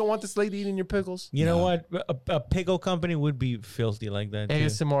telling me you don't want this lady eating your pickles? You know what? A pickle company would be filthy like that. Too.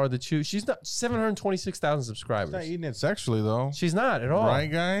 ASMR the Chew. She's not 726,000 She's not subscribers. eating it sexually, though. She's not at all.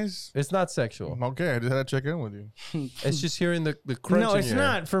 Right, guys? It's not sexual. Okay, I just had to check in with you. It's just hearing the crunch. No, in it's your-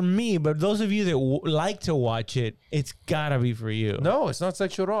 not for me. But those of you that like to watch it, it's gotta be for you. No, it's not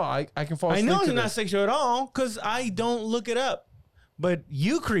sexual at all. I can fall I asleep know to it's not this. sexual at all because I don't look it up. But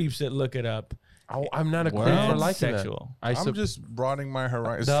you creeps that look it up, I'm not a creep Well, for it's liking sexual. that. I'm just broadening my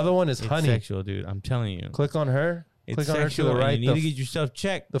horizon. The other one is It's honey. sexual, dude. I'm telling you. Click on her. It's Click on her to sexual. the and right. You need to get yourself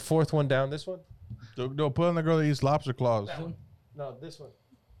checked. The fourth one down. This one? No, put on the girl that eats lobster claws. No, this one.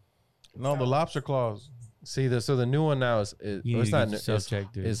 No, the lobster claws. See, so the new one now is You it's need to not get new, yourself it's,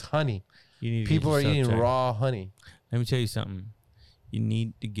 checked, dude. is honey. You need to People get are yourself eating checked. raw honey. Let me tell you something. You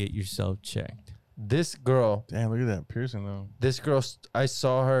need to get yourself checked. This girl, Damn, look at that piercing, though. I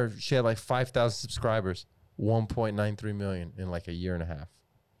saw her. She had like 5,000 subscribers, 1.93 million in like a year and a half.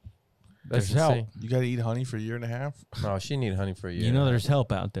 That's There's help. insane. You got to eat honey for a year and a half? No, she need honey for a year. You know and a there's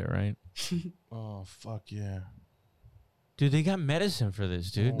help out there, right? Oh, fuck yeah. Dude, they got medicine for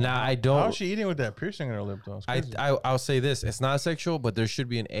this, dude. half. Nah, I How don't. is she eating with that piercing in her lip, though? It's crazy. I'll say this: it's not sexual, but there should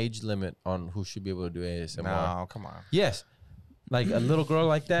be an age limit on who should be able to do ASMR. No, come on. Yes, like a little girl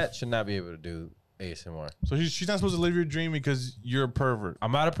like that should not be able to do ASMR. So she's not supposed to live your dream because you're a pervert.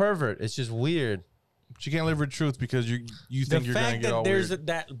 I'm not a pervert. It's just weird. She can't live her truth because you The think you're going to fact get all that there's weird.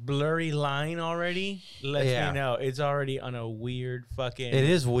 that blurry line already lets Yeah. me know it's already on a weird fucking. It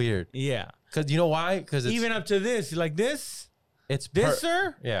is weird. Yeah. Cause you know why? Because it's Even up to this, like this, it's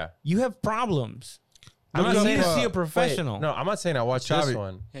sir, Yeah. you have problems. I'm You not need saying to see a Wait, professional. no, I'm not saying I watched Chavi. this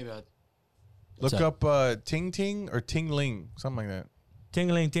one. Hey, bud. Look What's up Ting Ting or Ting Ling, something like that.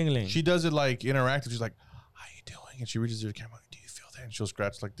 Tingling, tingling. She does it like interactive. She's like, how you doing? and she reaches her camera. Do you feel that? And she'll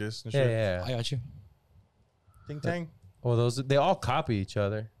scratch like this and Yeah, shit. yeah. I got you. Ting tang. Well, they all copy each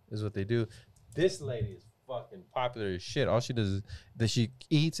other, is what they do. This lady is fucking popular as shit. All she does is that she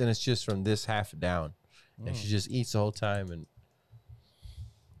eats, and it's just from this half down, and she just eats the whole time. And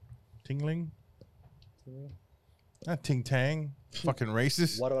Tingling. Not ting tang. Fucking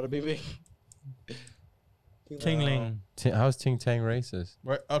racist. What about a baby? Tingling. how's Ting Tang racist?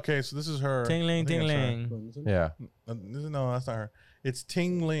 Right. Okay, so this is her. Tingling, I think that's her. tingling. Yeah, No, that's not her. It's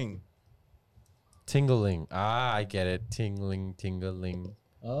Tingling. tingling. Ah, I get it. Tingling, tingling.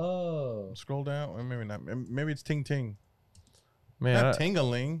 Oh. Scroll down. Or maybe not. Maybe it's Ting Ting. Man, Not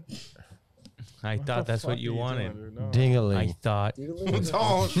Tingling. I thought that's what you wanted. No. dingaling. I thought.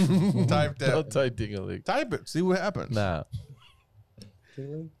 Don't type that. Don't type dingaling. Type it. See what happens. Nah.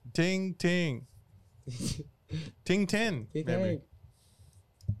 Ting ting. Ting tin. Maybe.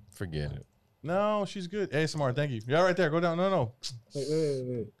 Forget it. No, she's good. ASMR. Thank you. Yeah, right there. Go down. No.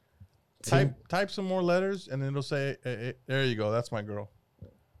 Wait. Type some more letters, and then it'll say. There you go. That's my girl.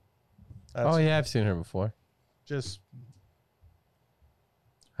 Oh yeah, I've seen her before. Just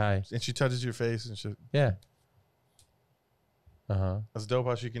Hi. and she touches your face and shit. Yeah. That's dope.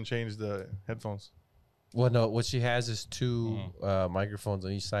 How she can change the headphones. Well, no, what she has is two microphones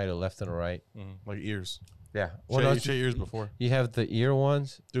on each side, a left and a right. Like ears. Yeah. Well, Well, you share ears before. you have the ear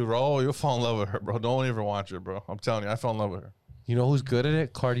ones. Dude, Raul, you'll fall in love with her, bro. Don't ever watch it, bro. I'm telling you, I fell in love with her. You know who's good at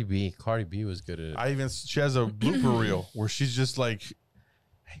it? Cardi B. Cardi B was good at it. She has a blooper reel where she's just like,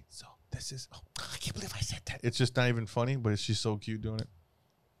 hey, so this is, I can't believe I said that. It's just not even funny, but she's so cute doing it.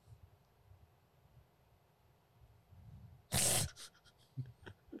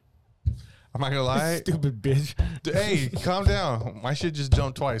 I'm not gonna lie. Stupid bitch. Hey, calm down. My shit just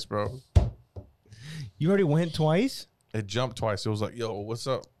jumped twice, bro. You already went twice? It jumped twice. It was like, yo, what's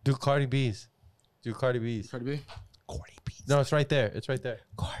up? Do Cardi B's. Do Cardi B's. Cardi B? Cardi B. No, it's right there. It's right there.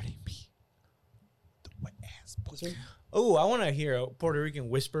 Cardi B. The wet ass boy. This one? Oh, I want to hear a Puerto Rican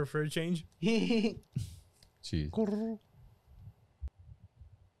whisper for a change. Jeez.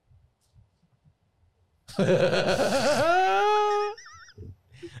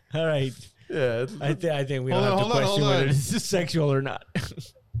 All right. Yeah. I think we Hold don't on, have to hold on, question hold whether on. this is sexual or not.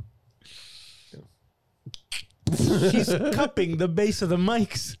 She's cupping the base of the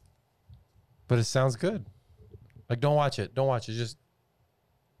mics. But it sounds good. Like, don't watch it. Don't watch it. Just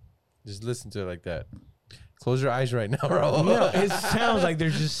listen to it like that. Close your eyes right now, bro. No, it sounds like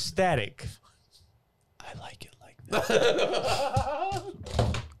there's just static. I like it like that.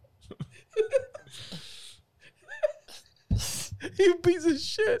 You piece of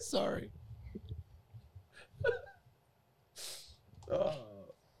shit. Sorry.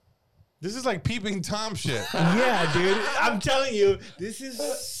 This is like peeping Tom shit. Yeah, dude. I'm telling you, this is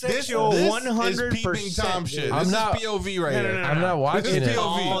sexual this 100%. is peeping Tom shit. I'm This not- is POV right No, here. no, no, I'm not watching This is it. It's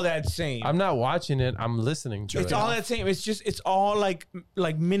POV. all that same. I'm not watching it. I'm listening to It's it. all that same. It's all like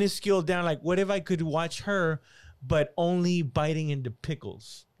minuscule down. Like, what if I could watch her, but only biting into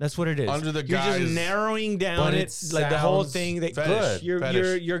pickles? That's what it is. Under the you're guise- just narrowing down But it, it like the whole sounds thing. That fetish.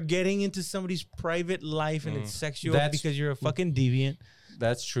 You're getting into somebody's private life and it's sexual That's- because you're a fucking deviant.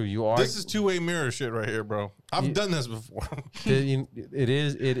 That's true. You are. This is two-way mirror shit right here, bro. I've done this before. It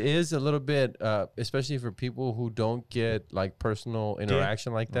is a little bit, especially for people who don't get like personal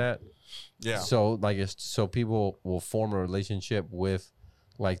interaction like that. Yeah. So so people will form a relationship with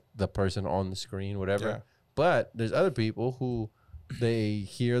like the person on the screen, whatever. Yeah. But there's other people who they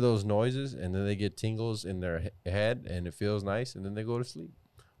hear those noises and then they get tingles in their head and it feels nice and then they go to sleep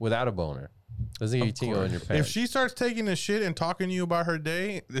without a boner. Doesn't give you tingle in your pants. If she starts taking a shit and talking to you about her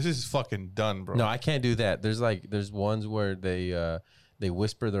day, this is fucking done, bro. No, I can't do that. There's ones where they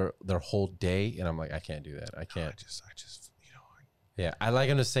whisper their whole day, and I'm like, I can't do that. I I can't. just, Yeah, I like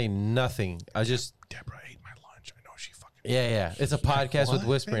them to say nothing. Deborah ate my lunch. I know she fucking. Yeah. It's a podcast with What,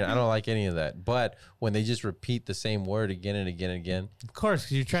 whispering. baby? I don't like any of that. But when they just repeat the same word again and again and again, Of course,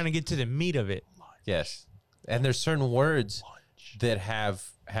 because you're trying to get to the meat of it. yes. And there's certain words that have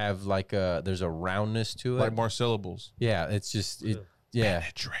like there's a roundness to it. Like more syllables. Yeah, it's just yeah.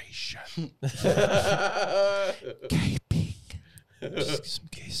 Penetration. Gaping. Some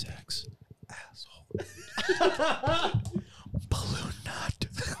gay sex. Asshole. Balloon nut.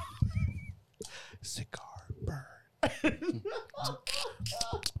 Cigar burn.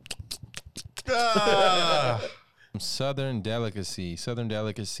 Ah. Southern Delicacy. Southern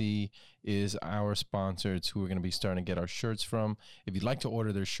Delicacy is our sponsor. It's who we're going to be starting to get our shirts from. If you'd like to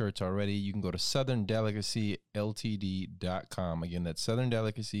order their shirts already, you can go to southerndelicacyLTD.com. Again, that's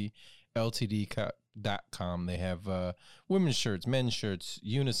southerndelicacyLTD.com. www.thewoolfolkignorance.com. They have women's shirts, men's shirts,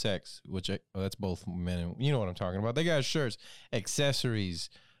 unisex, that's both men and you know what I'm talking about. They got shirts, accessories.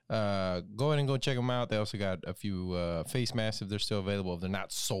 Go ahead and go check them out. They also got a few face masks if they're still available. If they're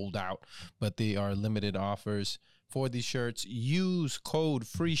not sold out, but they are limited offers for these shirts. Use code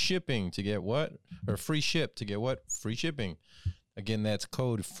free shipping to get what? Or free ship to get what? Free shipping. Again, that's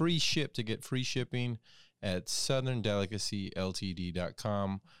code free ship to get free shipping at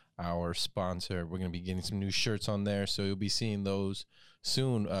southerndelicacy.ltd.com. Our sponsor. We're going to be getting some new shirts on there, so you'll be seeing those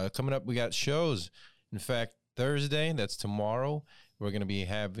soon. Coming up, we got shows. In fact, Thursday, that's tomorrow, we're going to be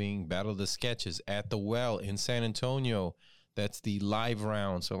having Battle of the Sketches at the Well in San Antonio. That's the live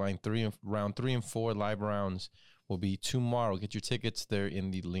round. So round 3 and 4 live rounds will be tomorrow. Get your tickets there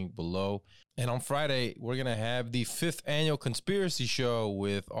in the link below. And on Friday, we're going to have the 5th annual conspiracy show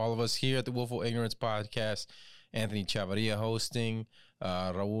with all of us here at the Willful Ignorance Podcast. Anthony Chavarria hosting,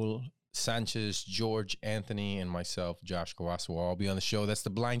 Raul Sanchez, George Anthony, and myself, Josh Kawasa, will all be on the show. That's the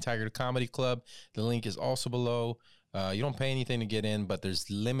Blind Tiger Comedy Club. The link is also below. You don't pay anything to get in, but there's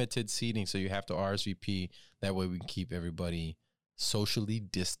limited seating, so you have to RSVP. That way we can keep everybody socially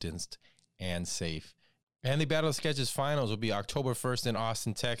distanced and safe. And the Battle of Sketches finals will be October 1st in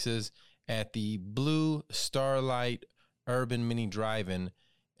Austin, Texas at the Blue Starlight Urban Mini Drive-In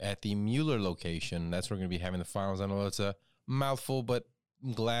at the Mueller location. That's where we're going to be having the finals. I know it's a mouthful, but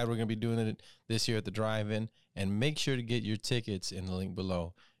I'm glad we're going to be doing it this year at the drive-in. And make sure to get your tickets in the link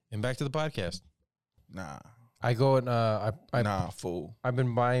below. And back to the podcast. Nah, I go and fool. I've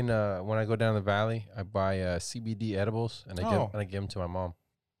been buying when I go down the valley. I buy CBD edibles and I give them to my mom.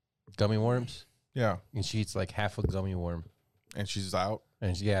 Gummy worms, Yeah, and she eats like half a gummy worm. and she's out.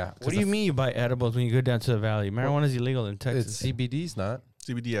 And yeah, What do you mean you buy edibles when you go down to the valley? Marijuana is illegal in Texas. It's CBD's not.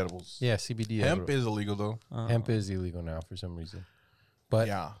 CBD edibles. Yeah, CBD. Hemp is illegal though. Hemp is illegal now for some reason. But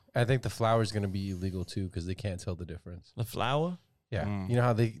Yeah. I think the flower is going to be illegal too because they can't tell the difference. The flower? Yeah, Mm. you know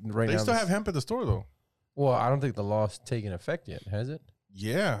how they right They now. still have hemp at the store though. Well, I don't think the law's taken effect yet, has it?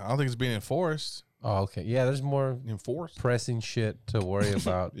 Yeah, I don't think it's being enforced. Oh, okay. Yeah, there's more Enforced. pressing shit to worry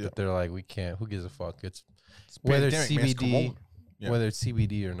about Yeah. that they're like, we can't. Who gives a fuck? It's whether it's Pandemic, man, it's CBD, corona. Yeah. whether it's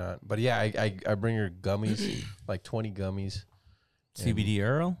CBD or not. But yeah, I bring her gummies, like 20 gummies, CBD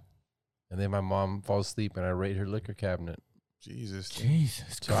Earl? and then my mom falls asleep, and I raid her liquor cabinet. Jesus.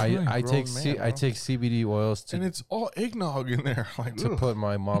 Jesus So I take grown man, I bro. take CBD oils And to it's all eggnog in there. Like, to ugh. put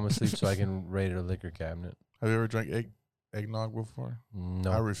my mom asleep so I can raid her liquor cabinet. Have you ever drank eggnog before? I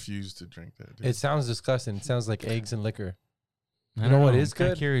No, refuse to drink that. Dude. it sounds disgusting. It sounds like eggs and liquor. I You don't know what I'm is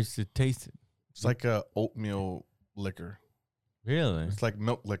kinda good? curious to taste it. It's like a oatmeal liquor. Really? It's like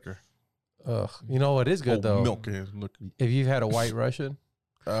milk liquor. Ugh. You know what is good Oh, though? milk is liquor. If you've had a White Russian,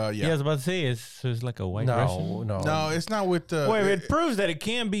 Yeah, I Yeah. was about to say it's like a white Russian. no. No, it's not with the. Wait, it proves that it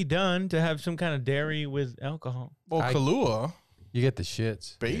can be done to have some kind of dairy with alcohol. Well, I- Kahlua, You get the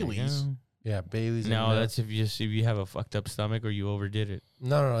shits. Bailey's. Yeah, Bailey's. and No, milk. that's if you have a fucked up stomach or you overdid it.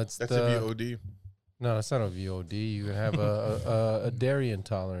 no. It's That's the a VOD. no. It's not a VOD. You can have a dairy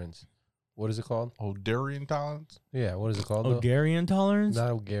intolerance. What is it called? Oh, dairy intolerance. Yeah, what is it called? Oh, dairy intolerance?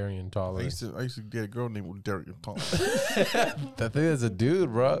 Not a dairy I intolerance. used to get a girl named with dairy intolerance. I think that's a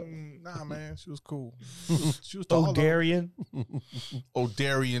dude, bro. Nah, man, she was cool. She was tall. Oh, Darian. Oh,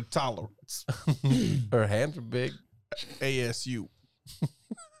 dairy intolerance. Her hands are big. ASU.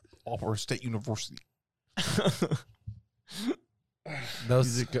 Auburn State University.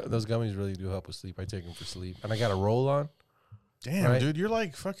 Those gummies really do help with sleep. I take them for sleep, and I got a roll on. Damn, Right. dude, you're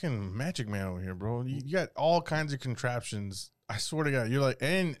like fucking Magic Man over here, bro. You got all kinds of contraptions. I swear to God, you're like,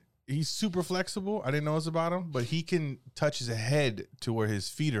 and he's super flexible. I didn't know this about him, but he can touch his head to where his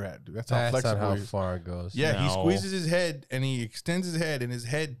feet are at, dude. That's how That's not flexible how he is. far it goes. Yeah, he No. squeezes his head and he extends his head, and his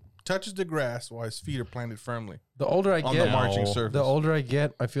head touches the grass while his feet are planted firmly The older I on get, the marching No. surface. the older I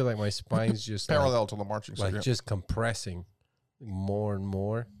get, I feel like my spine's just parallel to the marching like surface. just compressing more and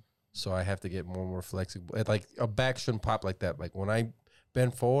more. So I have to get more and more flexible. Like a back shouldn't pop like that. Like when I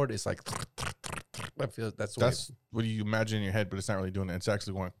bend forward, it's like I feel that's the way That's what you imagine in your head, but it's not really doing that. It's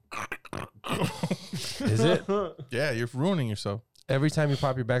actually going. is it? Yeah, you're ruining yourself. Every time you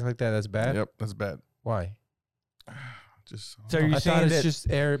pop your back like that, that's bad. Yep, that's bad. Why? Just So you're I thought saying it's that just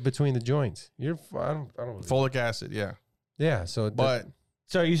air between the joints. I don't believe folic acid, yeah. Yeah. So But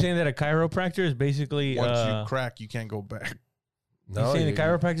so are you saying that a chiropractor is basically once you crack, you can't go back. no, you saying the you-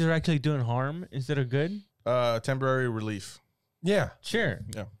 chiropractors are actually doing harm instead of good? Temporary relief. Yeah. Sure.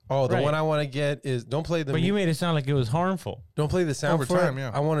 Yeah. Oh, the Right. one I want to get is don't play the But you made it sound like it was harmful. don't play the sound Over for time, it.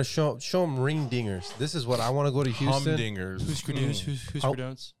 yeah. I want to show them ring dingers. This is what I want to go to Houston. Humdingers. Husker do's, Husker Oh.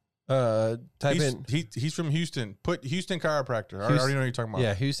 don'ts. Type in. He's from Houston. Put Houston chiropractor. I Houston- already know what you're talking about.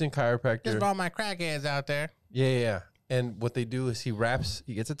 Yeah, Houston chiropractor. all my crackheads out there. Yeah. And what they do is he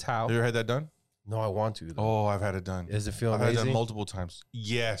gets a towel. Have you ever had that done? No, I want to. Though. Oh, I've had it done. Does it feel I've had it amazing? done multiple times.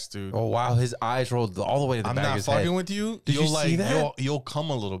 Yes, dude. Oh wow, his eyes rolled all the way to the I'm back of not his fucking head. with you. Did you You'll see that? You'll come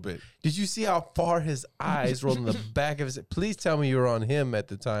a little bit, Did you see how far his eyes rolled in the back of his head? Please tell me you were on him at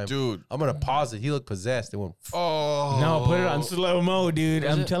the time. dude. I'm gonna pause it. He looked possessed. It went. Oh No, put it on slow mo, dude.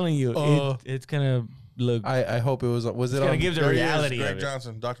 I'm telling you, it's gonna look. I hope it was. Was it It's gonna on? give the There he is, reality Greg of it.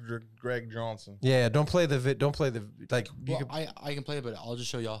 Johnson, Dr. Greg Johnson. Yeah. Don't play the. Don't play the. Like. You Well, could, I can play it, but I'll just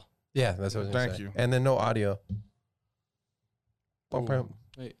show y'all. yeah, that's what I was gonna Thank say. you. And then no audio. Ooh.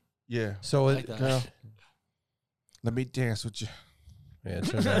 Wait, Yeah. So I it, like that. Girl. Let me dance with you. yeah,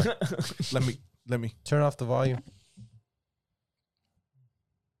 Let me. turn off the volume.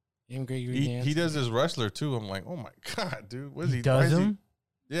 Damn, Greg, you're He dancing. does this wrestler too. I'm like, oh my god, dude. What is he? why Does is he- him?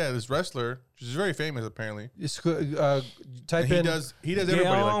 Yeah, this wrestler, which is very famous apparently. Type And he in. does Get everybody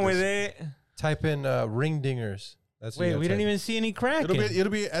on like with this. it. Type in ring dingers. That's what you Wait, gotta we didn't type. even see any cracking.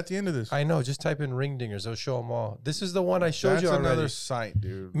 It'll be at the end of this. I know. Just type in ring dingers. They'll show them all. This is the one I showed That's you already. another site,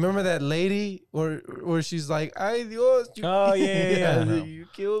 dude. Remember that lady where she's like, "Ay Dios, you, Oh, yeah. you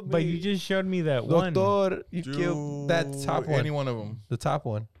killed me." But you just showed me that one. Doctor, you killed that top one. Any one of them. The top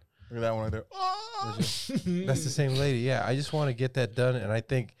one. Look at that one right there. That's the same lady. Yeah, I just want to get that done, and I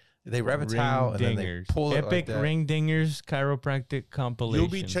think they wrap a towel and then they Dingers. pull it Epic like that. Ring Dingers chiropractic compilation. You'll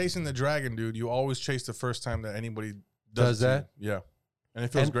be chasing the dragon, dude. You always chase the first time that anybody Does it to that? you. Yeah. And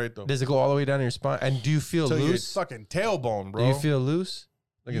it feels And great though. Does it go all the way down your spine? And do you feel So your loose? fucking tailbone, bro. Do you feel loose?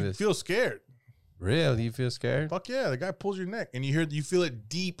 Look at You this. feel scared. Really? You feel scared? Fuck yeah, the guy pulls your neck and you feel it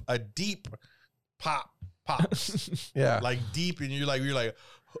deep, a deep pop. Yeah. Like deep, and you're like,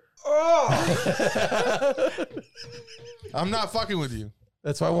 oh. I'm not fucking with you.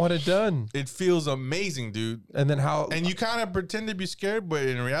 That's why I want it done. It feels amazing, dude. And then how? And you kind of pretend to be scared, but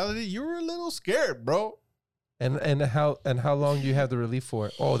in reality, you were a little scared, bro. And how long do you have the relief for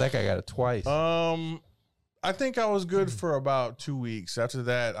it? Oh, that guy got it twice. I think I was good for about 2 weeks. After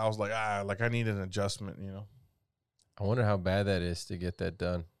that, I was like, I need an adjustment, you know. I wonder how bad that is to get that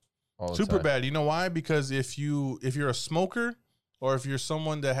done. All the Super time. bad. You know why? Because if you're a smoker, or if you're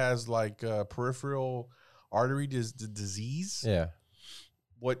someone that has like peripheral artery disease, Yeah.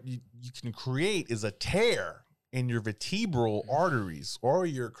 what you can create is a tear in your vertebral arteries or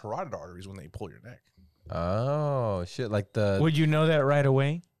your carotid arteries when they pull your neck. Oh shit! Like the Would you know that right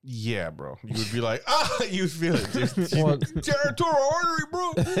away? Yeah, bro. You would be like, you feel it. Dude. Well- Territorial artery,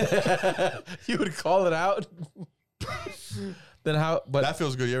 bro. you would call it out. Then how? But That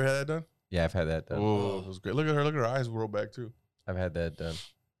feels good. You ever had that done? yeah, I've had that done. Oh, it was great. Look at her. Look at her eyes roll back too. I've had that done.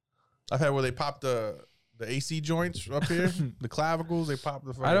 I've had where they pop the AC joints up here, the clavicles. They pop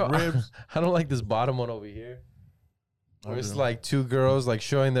the I don't. fucking ribs. I don't like this bottom one over here. Where it's Okay. like two girls like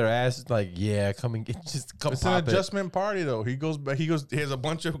showing their ass. Like, yeah, come and get just come It's an pop it. adjustment party though. He goes back. He has a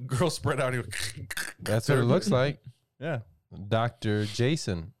bunch of girls spread out. He goes, That's what it looks like. yeah. Dr.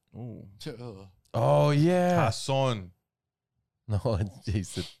 Jason. Ooh. Oh yeah. Hassan. No, it's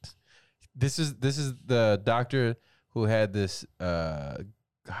Jason. This is the doctor who had this. I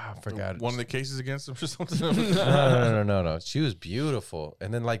forgot. One of the cases against him or something. No. She was beautiful,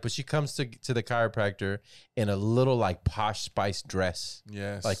 and then but she comes to the chiropractor in a little like posh spice dress,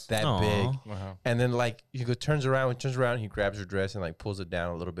 Yes. like that Aw. big. Uh-huh. And then he turns around, he grabs her dress and like pulls it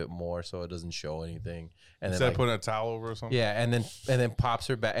down a little bit more so it doesn't show anything. And Instead then of putting a towel over or something. yeah, and then pops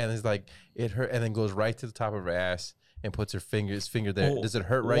her back, and it's like it hurt, and then goes right to the top of her ass and puts his finger there. Oh, Does it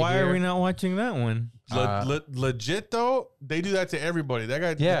hurt right Why here? are we not watching that one? Legit though, they do that to everybody. That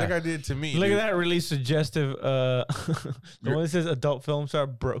guy did it to me. Look dude. at that really suggestive. The one that says adult film star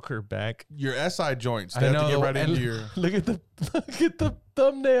broke her back. Your SI joints. They I have know. to get right and into your. look at the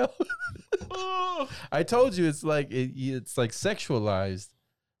thumbnail. I told you it's like it's like sexualized.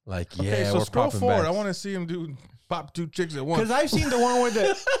 Like Okay, yeah, so we're scroll popping forward. backs. I want to see him pop two chicks at once. Because I've seen the one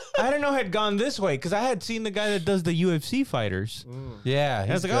where I didn't know had gone this way. Because I had seen the guy that does the UFC fighters. Yeah,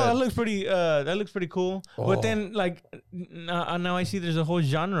 And I was like, he's oh, that good. looks pretty cool. Oh. But then like now I see there's a whole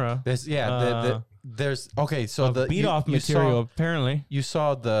genre There's okay. So of the beat off material apparently. You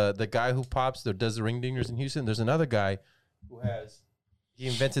saw the guy who pops that does the ring dingers in Houston. There's another guy who he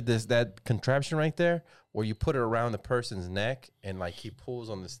invented that contraption right there where you put it around the person's neck and like he pulls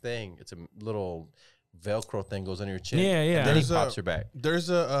on this thing. It's a little Velcro thing goes under your chin. Yeah, yeah. And then There's he pops her back. There's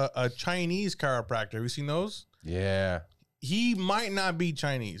a Chinese chiropractor. Have you seen those? Yeah. He might not be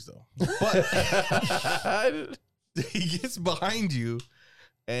Chinese though, but he gets behind you,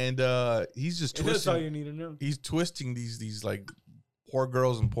 and he's just That's all twisting. you need to know. He's twisting these like poor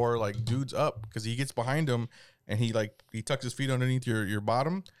girls and poor like dudes up because he gets behind them and he tucks his feet underneath your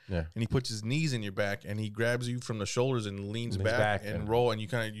bottom. Yeah. And he puts his knees in your back and he grabs you from the shoulders and leans Leans back, back and and- roll and you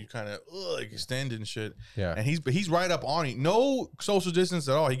kind of like extend and shit. Yeah. And he's right up on you. No social distance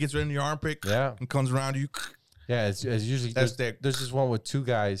at all. He gets right into your armpit. Yeah. And comes around you. Yeah, it's usually That's there's dick. this one with two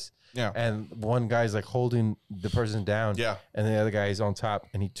guys, Yeah. and one guy's like holding the person down, Yeah. and the other guy is on top,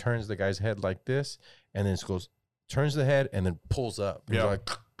 and he turns the guy's head like this, and then turns the head, and then pulls up. He's Yeah. like,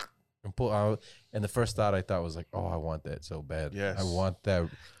 and pull out. And the first thought I thought was like, oh, I want that so bad. Yes. I want that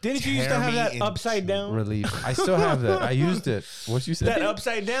Didn't you used to Tear have me that into upside down? relief. I still have that. I used it. What you said? That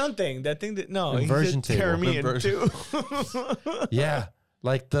upside down thing. That thing that no. Inversion he said, tear table. me Inversion. into. Yeah,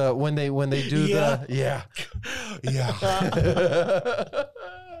 like the when they do Yeah. the yeah. Yeah.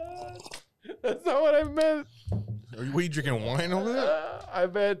 That's not what I meant. Were you drinking wine over there? I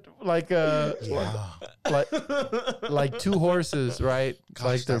meant like like two horses, right?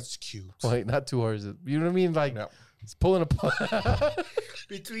 Like they're cute. like not two horses. You know what I mean? Like No. it's pulling apart.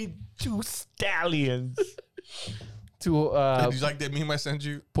 Between two stallions. Did two you like that meme I sent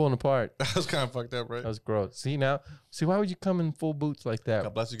you? pulling apart. That was kind of fucked up, right? That was gross. See why would you come in full boots like that?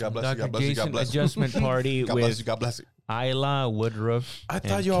 God bless you. God bless you. Dr. God bless you. God Jason bless you. adjustment party God bless with you. God bless you. Isla Woodruff. I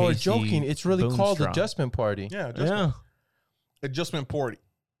thought and y'all were Casey joking. It's really called Boomstraw. adjustment party. Yeah. Adjustment, Yeah. adjustment party.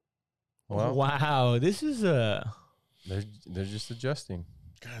 Well, Wow. This is a. they're just adjusting.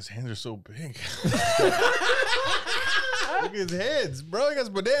 God, his hands are so big. Look at his heads, bro. He got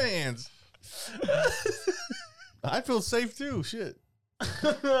some banana hands. I feel safe too. Shit.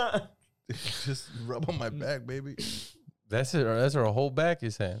 Just rub on my back, baby. That's it. That's her whole back.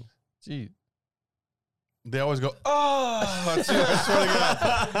 His hands. Gee. They always go, oh, I swear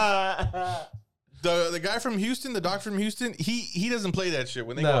to God. The guy from Houston, the doctor from Houston, he doesn't play that shit.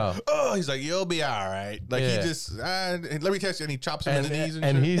 When they No. go, oh, he's like, you'll be all right. Like Yeah. he just, let me test you. And he chops him in the knees and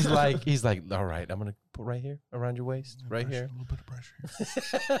and shit. he's like, all right, I'm gonna put right here around your waist, right Pressure, here. A little bit of pressure.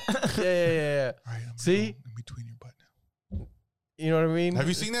 Yeah. All right, I'm See? gonna go in between your butt now. You know what I mean? Have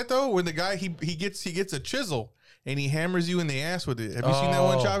you seen that though? When the guy he gets a chisel and he hammers you in the ass with it. Have you seen that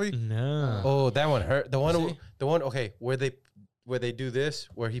one, Oh. Chavi? No. Oh, that one hurt. The one. See? Okay, where they do this,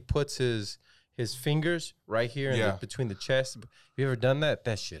 where he puts his fingers right here in Yeah. between the chest. Have you ever done that?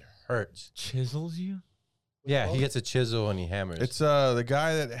 That shit hurts. Chisels you? Yeah, he gets a chisel and he hammers. It's the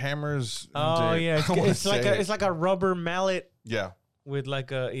guy that hammers. Oh into- yeah. It's, I wanna it's like say it's like a rubber mallet yeah, with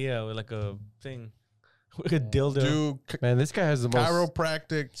like a thing. With a dildo. dude. Man, this guy has the most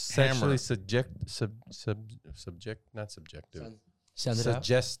Chiropractic sexually hammer. not subjective. Sound it out.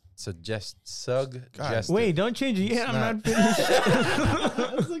 Suggestive. Wait, don't change it yet. It's I'm not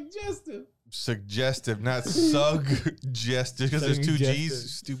finished. suggestive. Suggestive, not suggestive, because there's two Suggestive.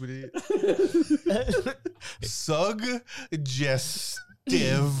 G's. Stupid idiot. Suggestive.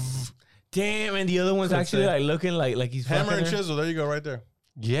 Damn, and the other one's actually like looking like he's Hammer fucking and her. chisel. There you go, right there.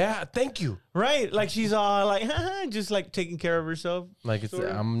 Yeah, thank you. Right, like she's all like just like taking care of herself. Like it's Sorry.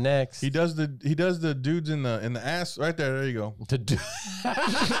 I'm next. He does the dudes in the ass right there. There you go. to do.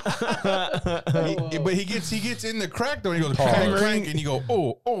 But he gets in the crack though. And he goes Pause. crank, crank, and you go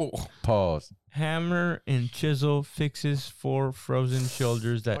oh. Pause. Hammer and chisel fixes for frozen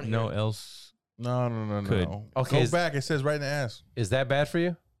shoulders that no else. No. Could. Okay, Go is- back. It says right in the ass. Is that bad for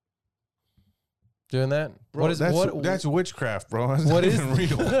you? Doing that? Bro, What is that's witchcraft, bro. That's what not is even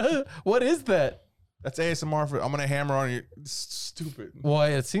real? what is that? That's ASMR for. I'm gonna hammer on you. It's stupid. Well,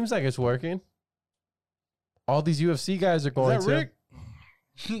 it seems like it's working. All these UFC guys are Is going that to. Rick?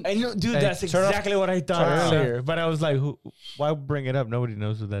 I know, dude. Hey, That's turn off- exactly what I thought turn off. earlier. But I was like, why bring it up? Nobody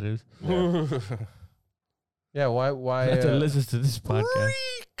knows who that is. Yeah. Why? I have to uh, listen to this podcast.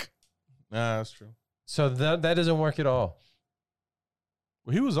 Rick. Nah, that's true. So that doesn't work at all.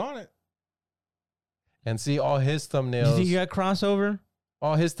 Well, he was on it. And see, all his You think you thumbnails. got crossover?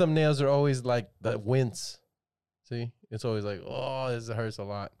 All his thumbnails are always like the wince. See, it's always like, oh, this hurts a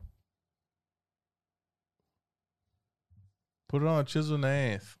lot. Put it on a chisel in the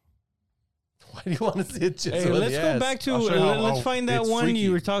ass. Why do you want to see a chisel? Hey, in let's the go ass? back to I'll show you how- let's how find that it's one freaky.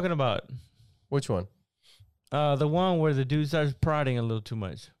 you were talking about. Which one? The one where the dude starts prodding a little too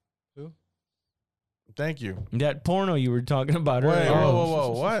much. Thank you. That porno you were talking about Wait, earlier.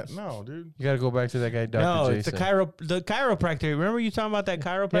 whoa. What? No, dude. You got to go back to that guy, Dr. No, Jason. it's the chiropractor. Remember you talking about that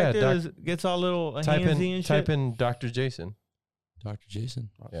chiropractor Yeah, that gets all little type handsy and in shit? type in Dr. Jason. Dr. Jason.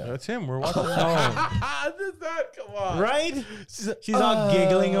 Yeah. That's him. We're watching. Come on. Right? She's all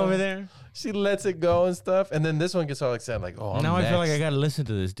giggling over there. She lets it go and stuff, and then this one gets all excited, like, "Oh, I'm Now I feel like I next." gotta listen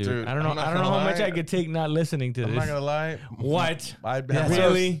to this, dude. Dude, I don't know. I'm not I don't know gonna how much lie. I could take not listening to I'm this. not gonna lie. What? I'd Yeah, have that's what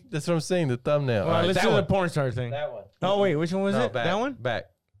I'm- Really? That's what I'm saying. The thumbnail. Well, All right, let's that do the one. porn star thing. That one. Oh wait, which one was No, it? back, That one? Back.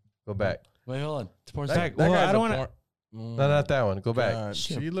 Go back. Wait, hold on. It's porn That- star. that Well, guy's I a don't wanna- porn- No, not that one. Go back. God,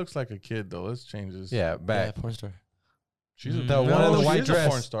 Shit. she looks like a kid though. Let's change this. Yeah, Yeah, back. porn star. she's a Mm. The one in the she white is a dress.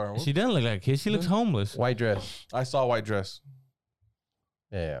 porn star. She doesn't look like a kid. She looks homeless. White dress. I saw white dress.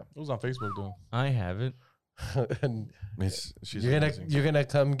 Yeah. It was on Facebook though. I haven't. And She's you're amazing. gonna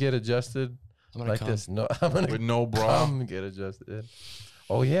come get adjusted I'm gonna like come. this. No, I'm gonna With no bra. come get adjusted.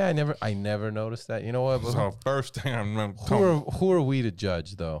 Oh yeah, I never noticed that. You know what? So first thing I'm gonna Who are we to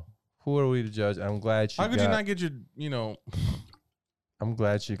judge though? Who are we to judge? I'm glad she. How could got, you not get your, I'm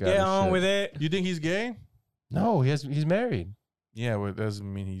glad she got. Get her on shit. with it. you think he's gay? No, he's married. Yeah, but it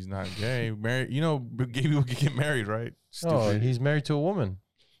doesn't mean he's not gay. Married, gay people can get married, right? No, Stupid. he's married to a woman.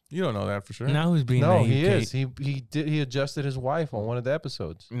 You don't know that for sure. Now who's being No, naive, he Kate? is. He adjusted his wife on one of the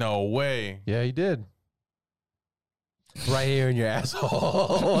episodes. No way. Yeah, he did. Right here in your asshole.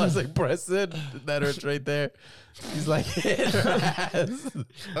 I was like, press it. That hurts right there. He's like, hit her ass.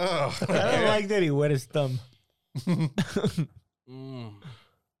 Oh, I don't like that he wet his thumb.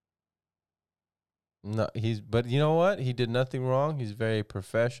 No, but you know what? He did nothing wrong. He's very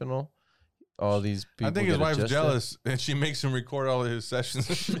professional. All these people. I think his get wife's adjusted. jealous, and she makes him record all of his sessions.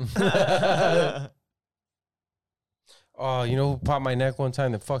 Oh, you know who popped my neck one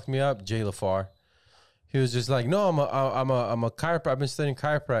time that fucked me up? Jay LaFar. He was just like, no, I'm a chiropractor. I've been studying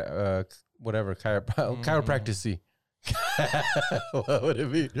chiropractic. What would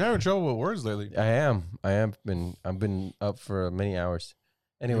it be? You're having trouble with words lately. I am. I've been up for many hours.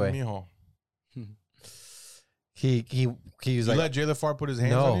 Anyway, Mijo. he was You like, let Jay LaFar put his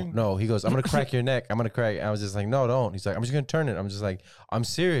hands on you? no. He goes, I'm gonna crack your neck. I'm gonna crack. I was just like, no, don't. He's like, I'm just gonna turn it. I'm just like, I'm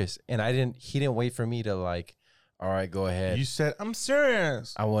serious. And he didn't wait for me to like, all right, go ahead. You said, I'm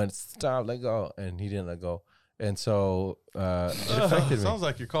serious. I went, stop, let go. And he didn't let go. And so it affected me. Sounds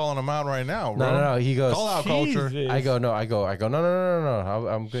like you're calling him out right now, bro. No. He goes, Call out culture. Jesus. I go, no. No.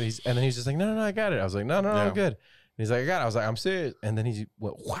 I'm good. And then he's just like, no, I got it. I was like, no, Yeah. I'm good. And he's like, I got it. I was like, I'm serious. And then he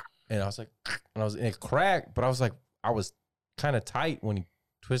went, whack. And I was like, and it cracked. But I was like, I was kind of tight when he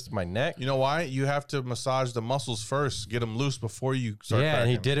twisted my neck. You know why? You have to massage the muscles first, get them loose before you start Yeah, and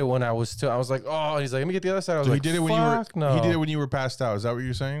he cracking. did it when I was like, oh, and he's like, let me get the other side. I was So like, he did it when you were. fuck no. He did it when you were passed out. Is that what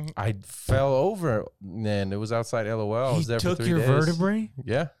you're saying? I fell over, and it was outside LOL. I was He there for took 3 your days. vertebrae?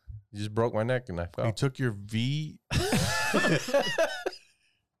 Yeah, he just broke my neck, and I fell. He took your V.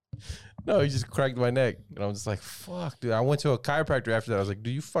 No, he just cracked my neck. And I'm just like, fuck, dude. I went to a chiropractor after that. I was like,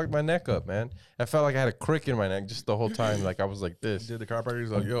 dude, you fucked my neck up, man. I felt like I had a crick in my neck just the whole time. Like I was like this. Did the chiropractor?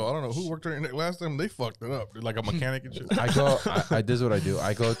 He's like, yo, I don't know who worked on your neck last time. They fucked it up. They're like a mechanic and shit. This is what I do.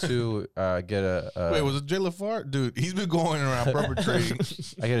 I go to get Wait, was it Jay LaFar? Dude, he's been going around perpetrating.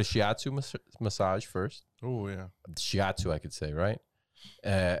 I get a shiatsu massage first. Oh, yeah. Shiatsu, I could say, right?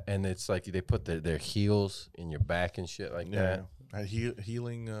 And it's like they put their heels in your back and shit like Yeah. that.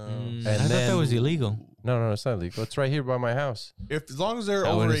 Healing. I And thought that then- was illegal. No, it's not illegal. It's right here by my house. As long as they're I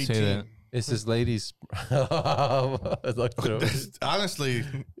over wouldn't say 18. that. It's this lady's. Honestly,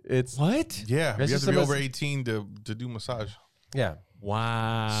 It's yeah. That's You have just to be a over 18 to do massage. yeah.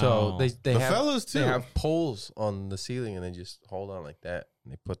 Wow. So they The have fellas, too. they have poles on the ceiling and they just hold on like that.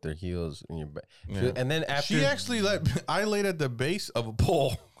 And they put their heels in your back. Yeah. And then after She actually I laid at the base of a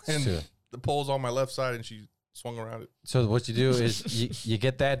pole, and Sure. the pole's on my left side, and she swung around it. So what you do is you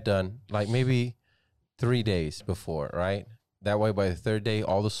get that done like maybe 3 days before, right? That way by the third day,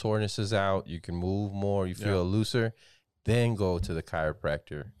 all the soreness is out. You can move more. You feel looser. Then go to the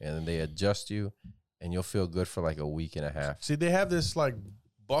chiropractor and then they adjust you and you'll feel good for like a week and a half. See, they have this like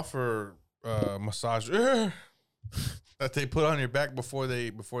buffer massage that they put on your back before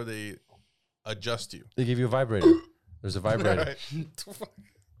they adjust you. They give you a vibrator. There's a vibrator. Right.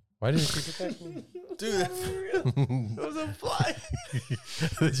 Why did you get that? Dude, It was a fly.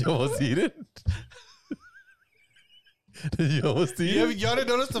 Did you almost eat it? Did you almost eat it? y'all didn't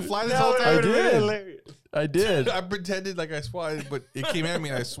notice the fly this whole time? I did. I did. I pretended like I swatted, but it came at me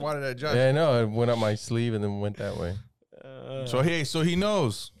and I swatted at Josh. Yeah, I know. It went up my sleeve and then went that way. So he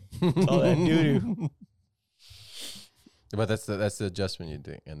knows. all that doo-doo. But that's the adjustment you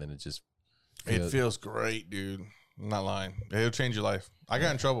do, and then it just It feels great, dude. I'm not lying. It'll change your life. I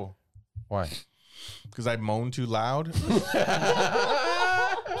got in trouble why? because I moaned too loud.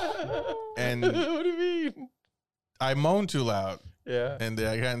 And What do you mean? I moaned too loud. Yeah. And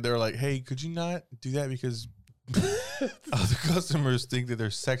they were like, hey, could you not do that because other customers think that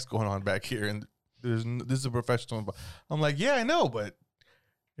there's sex going on back here, and this is a professional. I'm like, yeah, I know, but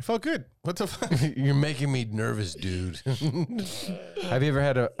it felt good. What the fuck? You're making me nervous, dude. Have you ever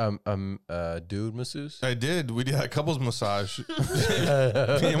had a dude masseuse? I did. We did a couples massage. Me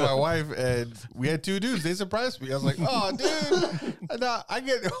and my wife, and we had 2 dudes. They surprised me. I was like, oh, dude. Now I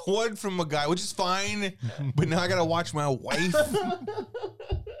get one from a guy, which is fine, but now I got to watch my wife.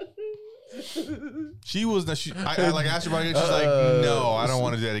 She was, I like asked her about it. She's like, no, I don't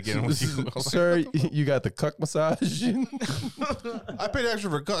want to do that again with you. Sir, you got the cuck massage? I paid extra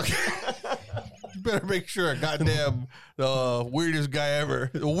for cook. You better make sure, goddamn, the weirdest guy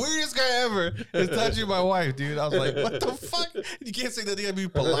ever is touching my wife, dude. I was like, what the fuck? You can't say that. You gotta be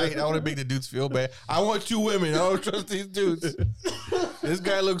polite. I want to make the dudes feel bad. I want 2 women. I don't trust these dudes. This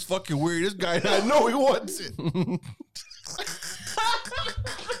guy looks fucking weird. This guy, I know he wants it.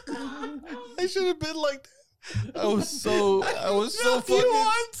 I should have been like that. I was so fucking.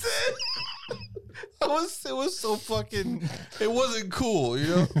 Wants it. It was so fucking. It wasn't cool, you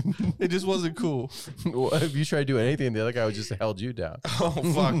know. It just wasn't cool. Well, if you tried doing anything, the other guy would just held you down. Oh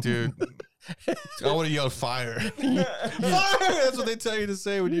fuck, dude. I would have yelled fire. Fire! That's what they tell you to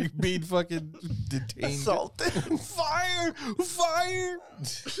say when you're being fucking detained. Assaulted. Fire! Fire!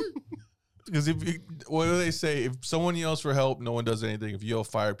 Because what do they say? If someone yells for help, no one does anything. If you yell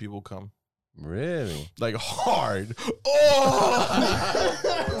fire, people come. Really? Like hard. Oh!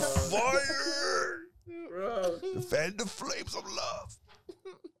 Fire! Fan the flames of love.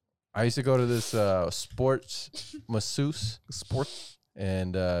 I used to go to this sports masseuse. Sports?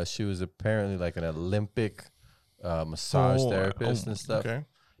 And she was apparently like an Olympic massage therapist and stuff. Okay.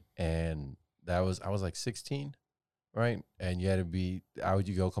 And I was like 16. Right, and you had to be. How would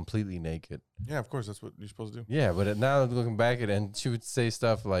you go completely naked? Yeah, of course, that's what you're supposed to do. Yeah, but now looking back at it, and she would say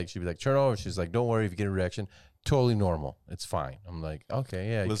stuff like, she'd be like, "Turn over." She's like, "Don't worry if you get a reaction. Totally normal. It's fine." I'm like,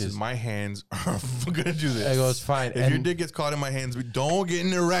 "Okay, yeah." Listen, my hands are gonna do this. I go, "It's fine." If your dick gets caught in my hands, we don't get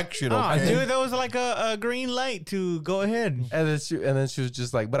an erection. Oh, Okay, dude, that was like a green light to go ahead. And then she was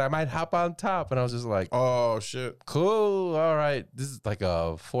just like, "But I might hop on top," and I was just like, oh shit. "Cool, all right." This is like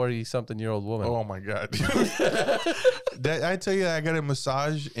a 40-something-year-old woman. Oh my god. I tell you, I got a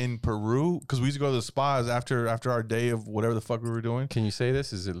massage in Peru because we used to go to the spas after our day of whatever the fuck we were doing. Can you say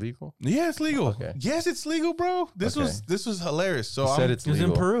this? Is it legal? Yeah, it's legal. Okay. Yes, it's legal, bro. This Okay. was hilarious. So You said it's It was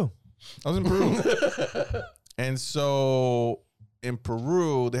in legal. Peru. I was in Peru. And so in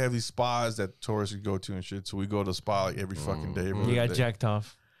Peru, they have these spas that tourists can go to and shit. So we go to the spa like every fucking day. You got jacked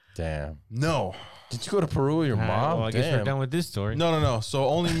off. Damn. No. Did you go to Peru with your All right, mom? well, I guess we're Damn. done with this story. No. So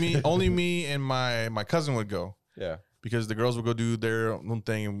only me and my cousin would go. Yeah. Because the girls would go do their own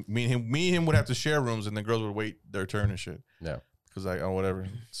thing, and me and him would have to share rooms, and the girls would wait their turn and shit. Yeah. Because whatever.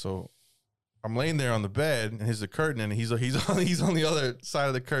 So I'm laying there on the bed, and here's the curtain, and he's on the other side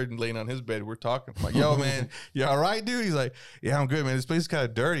of the curtain, laying on his bed. We're talking. I'm like, yo, man, you all right, dude? He's like, yeah, I'm good, man. This place is kind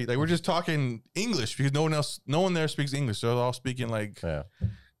of dirty. Like, we're just talking English because no one there speaks English. So they're all speaking like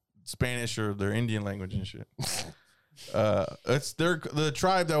Spanish or their Indian language and shit. It's the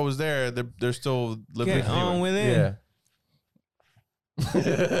tribe that was there. They're still living. Get on with it. Yeah.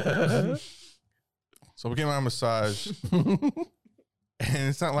 So we came on a massage, and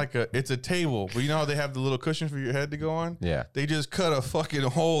it's not like it's a table, but you know how they have the little cushion for your head to go on? Yeah. They just cut a fucking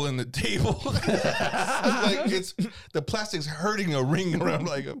hole in the table. it's the plastic's hurting a ring around.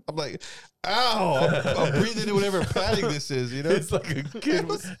 I'm like, ow! I'm breathing in whatever padding this is. You know, It's like a kid.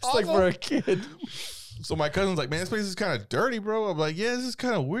 was It's like awful. for a kid. So my cousin's like, man, this place is kind of dirty, bro. I'm like, yeah, this is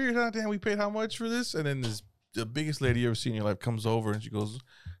kind of weird. Huh? Damn, we paid how much for this? And then the biggest lady you ever seen in your life comes over and she goes,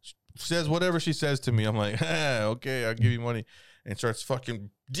 says whatever she says to me. I'm like, okay, I'll give you money. And starts fucking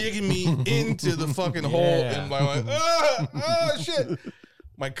digging me into the fucking hole. And I'm like, shit.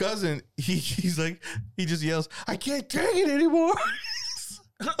 My cousin, he's like, he just yells, I can't take it anymore.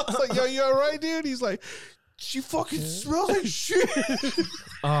 I was like, yo, you all right, dude? He's like, she fucking smells like shit.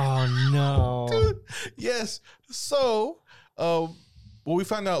 Oh no. Dude, yes. So, what we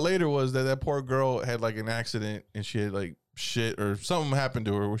found out later was that poor girl had like an accident and she had like shit or something happened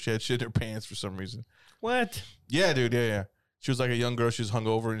to her where she had shit in her pants for some reason. What? Yeah, dude. Yeah. She was like a young girl. She was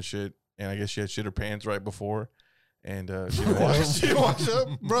hungover and shit. And I guess she had shit her pants right before. And she didn't wash up.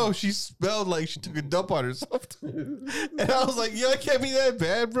 Bro, she smelled like she took a dump on herself. And I was like, yeah, it can't be that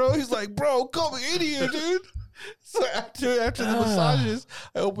bad, bro. He's like, bro, come in here, dude. So after the massages,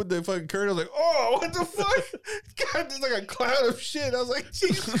 I opened the fucking curtain. I was like, oh, what the fuck? God, there's like a cloud of shit. I was like,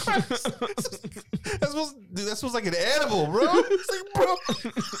 Jesus Christ. That smells like an animal, bro. It's like, bro,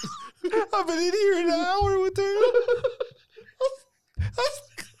 I've been in here an hour with her.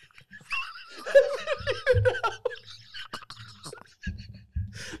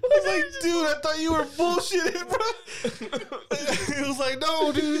 was like, dude, I thought you were bullshitting, bro. He was like,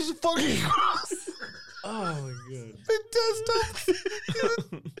 no, dude, this is fucking gross. Oh my god. Been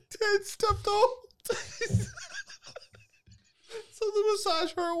 10 stepped off. So the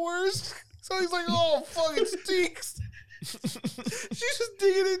massage hurt worse. So he's like, oh, fuck, it stinks. She's just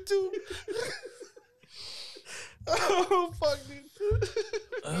digging into him. Oh, fuck, dude.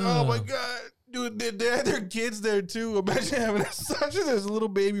 Oh, my God. Dude, they had their kids there, too. Imagine having a massage and there's a little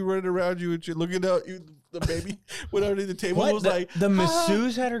baby running around you and shit, looking out. The baby went underneath the table and was like, the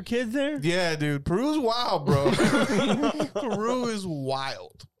masseuse had her kids there? yeah, dude. Peru's wild, bro. Peru is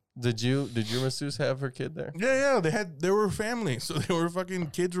wild. Did your masseuse have her kid there? Yeah, they were family, so they were fucking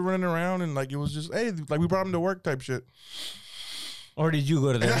kids were running around and like it was just like we brought them to work type shit. Or did you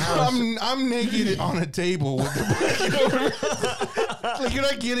go to their house? I'm naked on a table with the like you're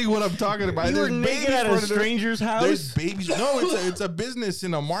not getting what I'm talking about. You were There's naked babies at a running stranger's around. There's house? babies. No, it's a business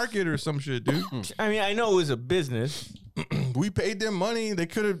in a market or some shit, dude. I mean, I know it was a business. We paid them money. They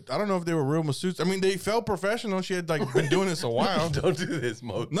could have. I don't know if they were real masseuses. I mean, they felt professional. She had like been doing this a while. Don't do this,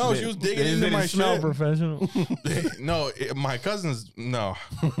 Mo. No, she was digging They into didn't my smell shit. professional. My cousins, no.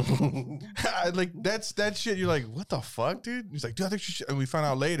 Like that shit. You're like, what the fuck, dude? He's like, dude, I think she should. And we found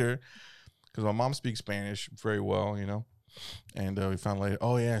out later because my mom speaks Spanish very well, you know. And we found later,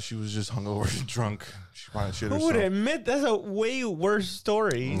 oh yeah, she was just hungover and drunk. She probably shit Who herself. would admit that's a way worse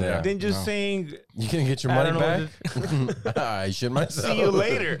story Yeah. than just No. saying, You can get your I money don't know back. I shit myself. see you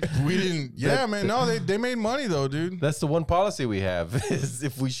later? We didn't. Yeah, man. No, they made money though, dude. That's the one policy we have is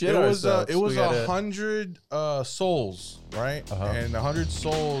if we shit It was ourselves, it was we gotta- 100 souls, right? Uh-huh. And 100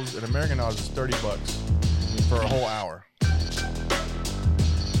 souls in American dollars is $30 for a whole hour.